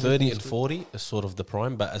 between 30 everything's and good. 40 is sort of the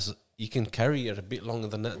prime. But as you can carry it a bit longer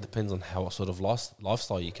than that, depends on how sort of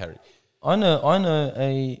lifestyle you carry. I know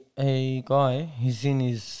a guy. He's in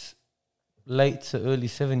his late to early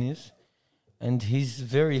 70s, and he's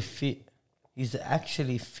very fit. He's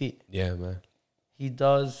actually fit. Yeah, man.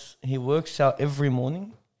 He works out every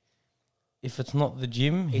morning. If it's not the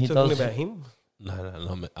gym, Are you he talking does about him? No,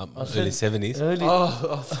 I'm I early said 70s. early.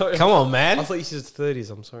 Oh, sorry. Come on, man. I thought you said 30s.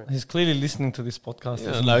 I'm sorry. He's clearly listening to this podcast.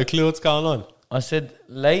 Yeah, no clue what's going on. I said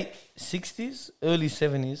late 60s, early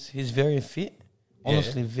 70s. He's very fit. Yeah.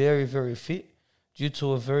 Honestly, very, very fit due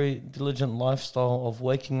to a very diligent lifestyle of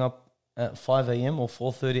waking up at 5 a.m. or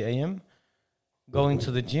 4:30 a.m., going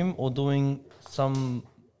to the gym or doing some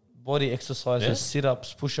body exercises, Yeah.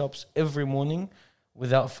 sit-ups, push-ups every morning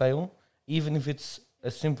without fail, even if it's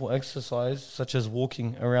a simple exercise such as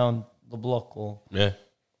walking around the block or Yeah.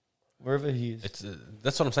 wherever he is. It's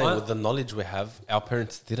that's what I'm saying. With the knowledge we have, our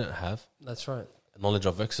parents didn't have That's right. knowledge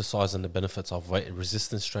of exercise and the benefits of weight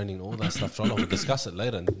resistance training, all that stuff. We'll discuss it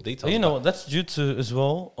later in detail. But you know what? That's due to as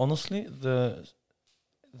well. Honestly, the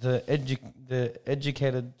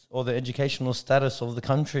educated or the educational status of the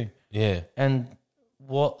country Yeah, and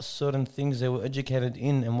what certain things they were educated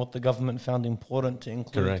in and what the government found important to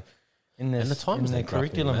include correct. in their And the times in they their grew up in,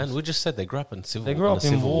 curriculum. man. We just said they grew up in civil. They grew in up a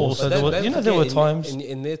in civil war, war. so there were, Don't you know, there were forget, times.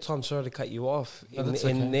 in their time. Sorry to cut you off. No, In, that's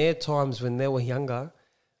in okay. their times when they were younger,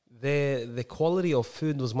 the quality of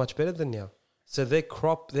food was much better than now. So their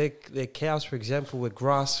crop, their cows, for example, were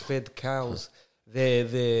grass fed cows. Their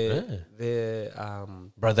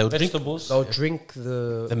Bro, they would drink Vegetables. they'll drink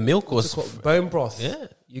the milk what's was it called? Bone broth. yeah.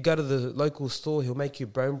 You go to the local store, he'll make you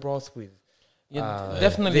bone broth with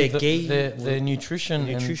Definitely, their ghee, the nutrition,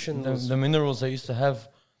 nutrition and was- the minerals they used to have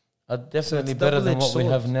are definitely it's better than what double-edged we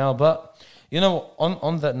sword. have now. But you know,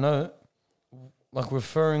 on that note, like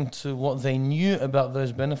referring to what they knew about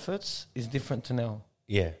those benefits is different to now.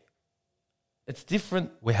 Yeah. It's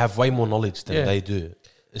different. We have way more knowledge than Yeah. they do.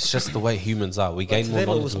 It's just the way humans are. We But gain to more them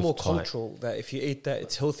knowledge. it was with more time. cultural that if you eat that,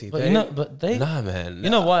 it's healthy. But They- you know, but they, Nah, man. you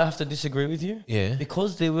know why I have to disagree with you? Yeah.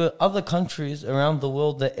 Because there were other countries around the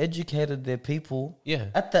world that educated their people Yeah.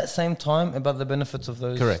 at that same time about the benefits of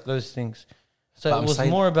Correct. those things. So But it I'm was saying-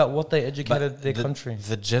 more about what they educated But their the, country.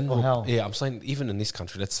 The general. Or how? Yeah, I'm saying even in this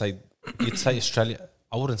country, let's say you'd say Australia.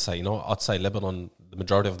 I wouldn't say, I'd say Lebanon. The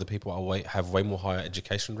majority of the people have way more higher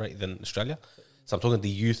education rate than Australia. So I'm talking the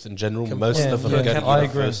youth in general. Most yeah, of them yeah, go to I agree.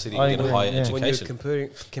 university I and get a agree, higher yeah. when you're education.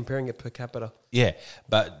 comparing it per capita. Yeah,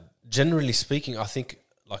 but generally speaking, I think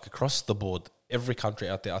like across the board, every country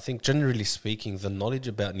out there, I think generally speaking, the knowledge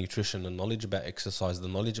about nutrition, the knowledge about exercise, the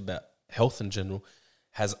knowledge about health in general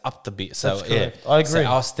has upped a bit. So That's yeah, correct. I so agree.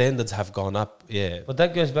 our standards have gone up. Yeah, But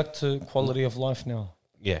that goes back to quality of life now.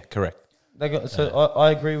 yeah, correct. I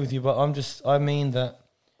agree with you, but I mean that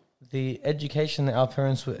the education that our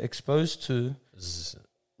parents were exposed to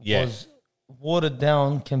Yeah, was watered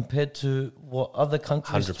down compared to what other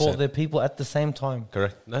countries 100%. taught their people at the same time.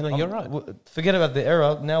 correct. No, you're right. Forget about the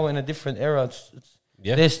era. Now we're in a different era.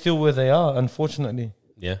 Yeah, They're still where they are, unfortunately.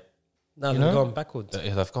 yeah. No, You they've know? gone backwards.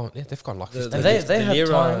 They've gone. Yeah, they've gone like The- this. And they the have era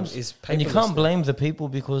times, is and you paperless can't now. blame the people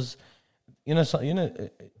because,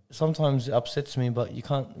 sometimes it upsets me, but you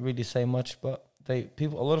can't really say much. But a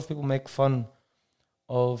lot of people make fun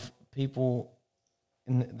of people,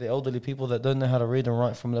 the elderly people that don't know how to read and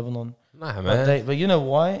write from Lebanon. Nah, man. But you know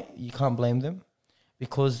why? You can't blame them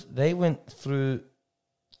because they went through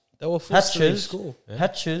They were forced to leave hatches, school.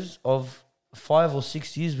 hatches of 5 or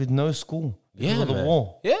 6 years with no school because Yeah, of the man.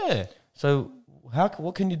 war. Yeah. So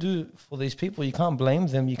what can you do for these people? You can't blame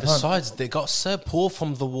them. You can't. Besides, they got so poor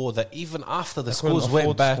from the war that even after the They couldn't schools went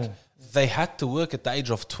afford back, school. they had to work at the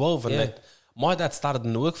age of 12. And Yeah. my dad started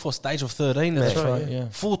in the workforce at the age of 13, That's man. right, yeah.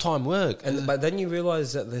 Full-time work. But then you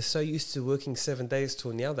realize that they're so used to working 7 days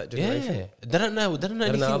till now, that generation. Yeah. They don't know They don't know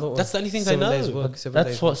anything. other- That's the only thing they 7 days know. work, 7 That's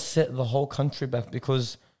days what work. set the whole country back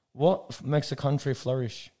because what makes a country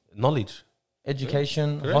flourish? Knowledge.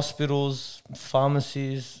 Education, Correct. hospitals,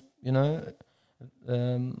 pharmacies,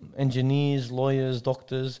 engineers, lawyers,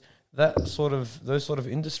 doctors, those sort of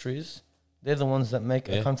industries, they're the ones that make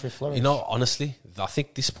a Yeah. country flourish. Honestly, I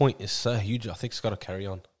think this point is so huge. I think it's got to carry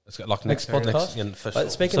on. It's got like Next podcast? for But sure.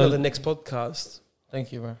 speaking So- of the next podcast,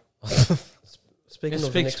 Thank you, bro. speaking of the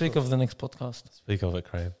Speak, next speak of the next podcast. Speak of it,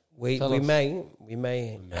 Graham. we Tell we us.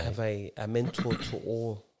 may have a mentor to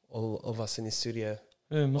all of us in the studio.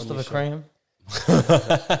 Mustafa your show. Krahim.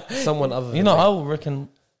 Someone other than You know, me. I will reckon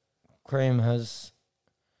Krahim has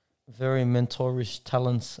very mentorish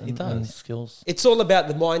talents He and does. skills. It's all about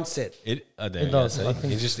the mindset. It does, I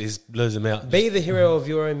think. He blows him out. Be the hero of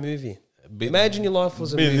your own movie. Imagine your life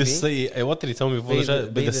was a be movie. the CEO. What did he tell me before Be the show?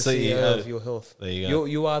 the, Be the CEO. of your health. There you go.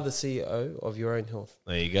 You are the CEO of your own health.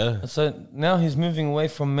 There you go. And so now he's moving away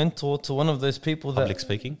from mentor to one of those people Public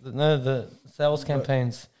speaking. the sales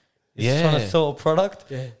campaigns. He's trying to sell a product.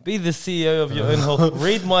 Yeah. Be the CEO of your own health.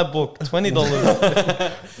 Read my book, $20.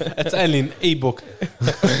 It's only an ebook.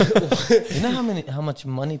 You know how much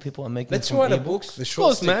money people are making Let's from write a ebooks? book. The Of short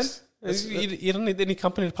course, man. sticks. Let's- You don't need any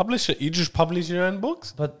company to publish it. You just publish your own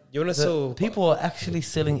books. But You wanna sell- people are actually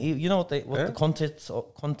selling. You know what Yeah. the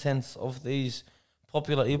contents of these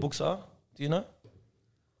popular ebooks are? Do you know?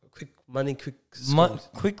 quick money, quick schemes.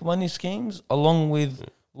 Quick money schemes, along with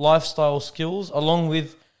lifestyle skills, along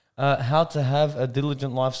with how to have a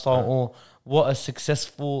diligent lifestyle or what a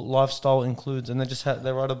successful lifestyle includes, and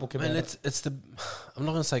they write a book about Man, it. it's the. I'm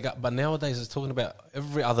not gonna say gut, but nowadays it's talking about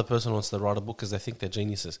every other person wants to write a book because they think they're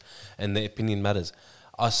geniuses and their opinion matters.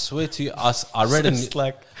 I swear to you, I read a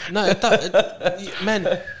Slack. no, man,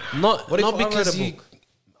 not What if not I read because a you book?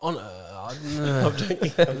 on. I'm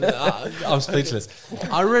joking. I'm speechless.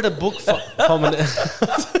 I read a book from an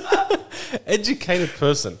educated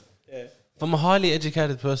person, from a highly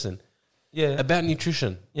educated person, Yeah, about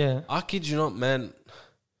nutrition. yeah. I kid you not, man.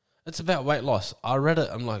 It's about weight loss. I read it.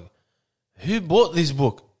 I'm like, who bought this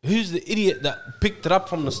book? Who's the idiot that picked it up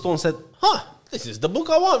from the store and said, this is the book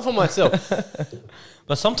I want for myself?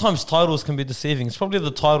 But sometimes titles can be deceiving. It's probably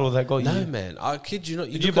the title that got No, you. man. I kid you not.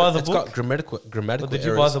 Did you look buy at- the it's book? got grammatical But did you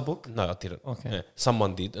errors. buy the book? No, I didn't. Okay. Yeah,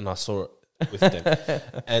 someone did, and I saw it with them.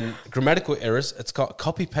 And grammatical errors, it's got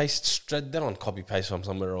copy-paste straight down on copy-paste from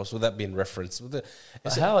somewhere else without being referenced. But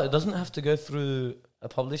how? It doesn't have to go through a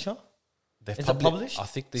publisher? They've Is it published? I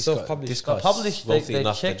think this Self-published. this But guy's published, they wealthy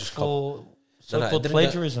enough to check just for it so-called didn't go-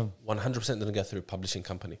 plagiarism. 100% didn't go through a publishing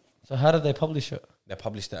company. So how did they publish it? They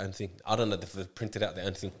published their own thing. I don't know if they've printed out their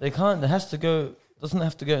own thing. They can't. It has to go. Doesn't it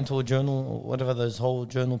have to go into a journal or whatever those whole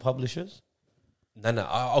journal publishers? No,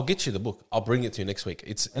 I'll get you the book. I'll bring it to you next week.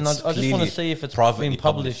 I And I just want clearly to see if it's privately been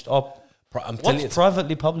published. Oh, I'm telling you, what's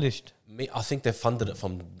privately published? I think they funded it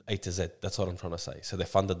from A to Z. That's what I'm trying to say. So they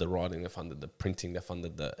funded the writing, they funded the printing, they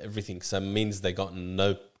funded the everything. So it means they got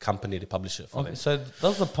no company to publish it for Okay, them. so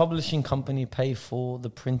does the publishing company pay for the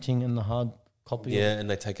printing and the hard copy? Yeah, and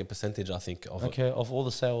they take a percentage, I think, of it. Okay, of all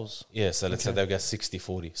the sales. Yeah, so let's say they'll get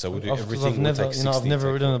 60-40. So we do 'Cause everything. I've we'll never, take 60. I've never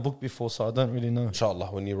take written a book before, so I don't really know. Inshallah,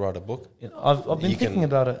 when you write a book, I've been You thinking can-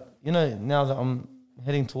 about it. You know, now that I'm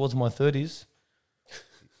heading towards my 30s,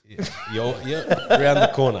 you're around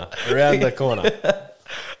the corner. Around the corner.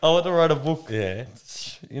 I want to write a book. Yeah.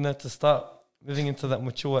 You know, to start moving into that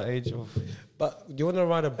mature age of. But do you want to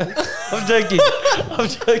write a book? I'm joking. I'm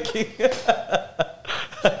joking.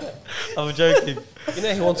 I'm joking. You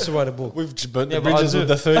know he wants to write a book. We've just burnt Yeah, the but I bridges do- with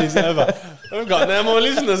the 30s over. We've got no more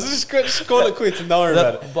listeners. Just call it quits and don't worry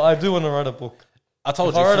about it. But I do want to write a book. I told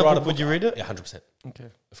If you, I if write you a write book, would you read it? Yeah, 100%. Okay.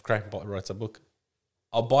 If Crackbot writes a book,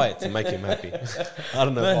 I'll buy it to make him happy. I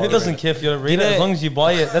don't know. No, if who I'll doesn't read care if you don't read You it? know- As long as you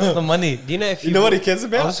buy it, that's the money. Do you know if it. You know what he cares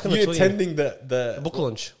about? I was gonna You tell you. attending the book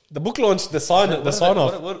launch? the book launch, the sign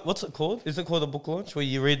off. What's it called? Is it called a book launch where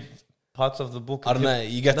you read parts of the book? I don't know.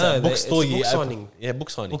 You get to No, a bookstore. it's you book open- signing. Yeah, book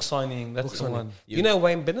signing. Book signing. That's Book the signing. one. You know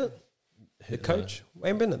Wayne Bennett, the coach?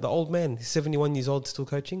 Wayne Bennett, the old man. He's 71 years old, still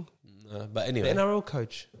coaching. But The anyway, NRL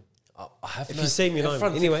coach. I have If no- you see him, you know him.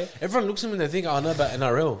 everyone- Anyway. everyone looks at me and they think I know about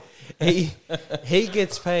NRL. He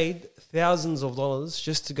gets paid thousands of dollars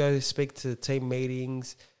just to go speak to team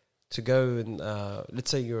meetings, to go and let's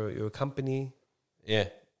say you're a company Yeah.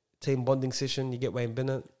 team bonding session. You get Wayne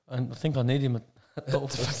Bennett. And I think I need him at the The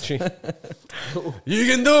office. factory. You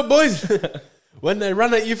can do it, boys. When they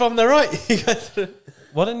run at you from the right, you go through.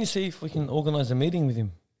 Why don't you see if we can organize a meeting with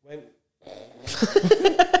him?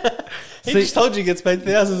 He See- just told you he gets paid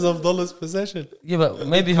thousands of dollars per session. Yeah, but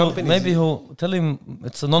maybe companies- he'll tell him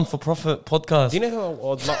it's a non-for-profit podcast. Do you know who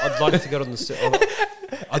I'd like to get on the set?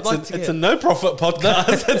 I'd like to It's get. a no-profit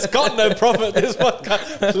podcast. It's got no profit, this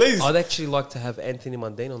podcast. Please. I'd actually like to have Anthony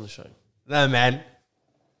Mundine on the show. No, man.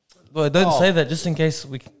 But don't Oh. say that just in case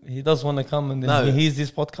he does want to come and then No. he hears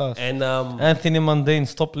this podcast. And Anthony Mundine,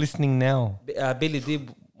 stop listening now. Billy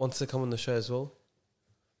Dib wants to come on the show as well.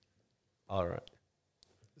 All right.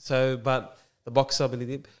 So, but the boxer Billy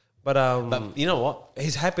Dib, but But you know what?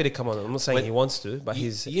 he's happy to come on. I'm not saying When- he wants to, but You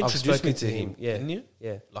I've introduced me spoken to him, Yeah, didn't you?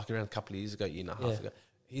 yeah, Like around a couple of years ago, year and a half Yeah. ago.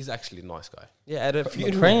 He's actually a nice guy. yeah. At a But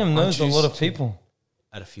funeral, Graham knows a Aren't lot you of people.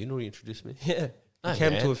 At a funeral, he introduced me. Yeah, Oh, he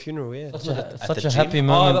came man. to a funeral. Yeah. Such At the a gym? happy Oh,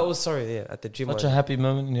 moment. that was sorry. Yeah, at the gym. Such a happy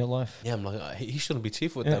moment in your life. Yeah, I'm like, he shouldn't be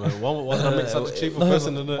cheerful with Yeah. that, man. Why did I make such a cheerful No,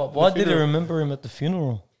 person? but in the, why the did he funeral? remember him at the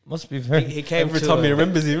funeral? Must be very. he came Every to time he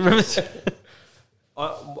remembers, he remembers.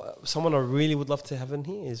 someone I really would love to have in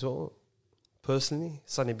here as well. Personally,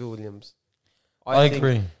 Sonny Bill Williams. I think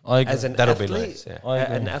agree. I agree. As an That'll be athlete, nice, yeah. I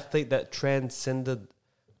agree. an athlete that transcended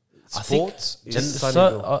I think sports gen- is Sonny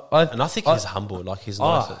So, Bill. And I think he's humble. Like, he's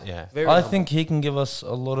Ah, nice. Yeah. Very I humble. think he can give us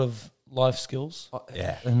a lot of life skills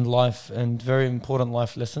Yeah. and life and very important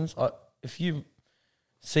life lessons. If you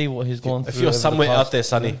see what he's gone through, If you're over the somewhere out past- there,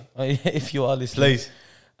 Sonny, if you are listening, please.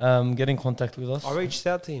 get in contact with us. I reached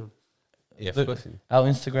out to him. Yeah, The- of course. Our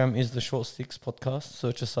Instagram is the Short Sticks Podcast.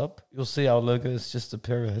 Search us up. You'll see our logo is just a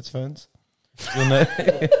pair of headphones. You'll know,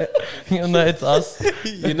 you'll know it's us.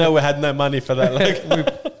 You know, we had no money for that.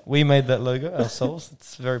 Like, We made that logo ourselves.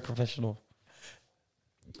 It's very professional.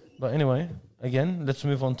 But anyway, again, let's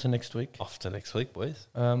move on to next week. Off to next week, boys.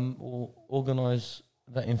 We'll organise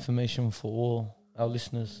that information for all our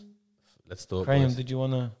listeners. Let's do it, Graham, boys. did you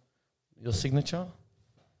want your signature?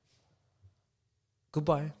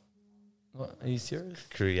 Goodbye. What, are you serious?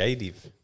 Creative.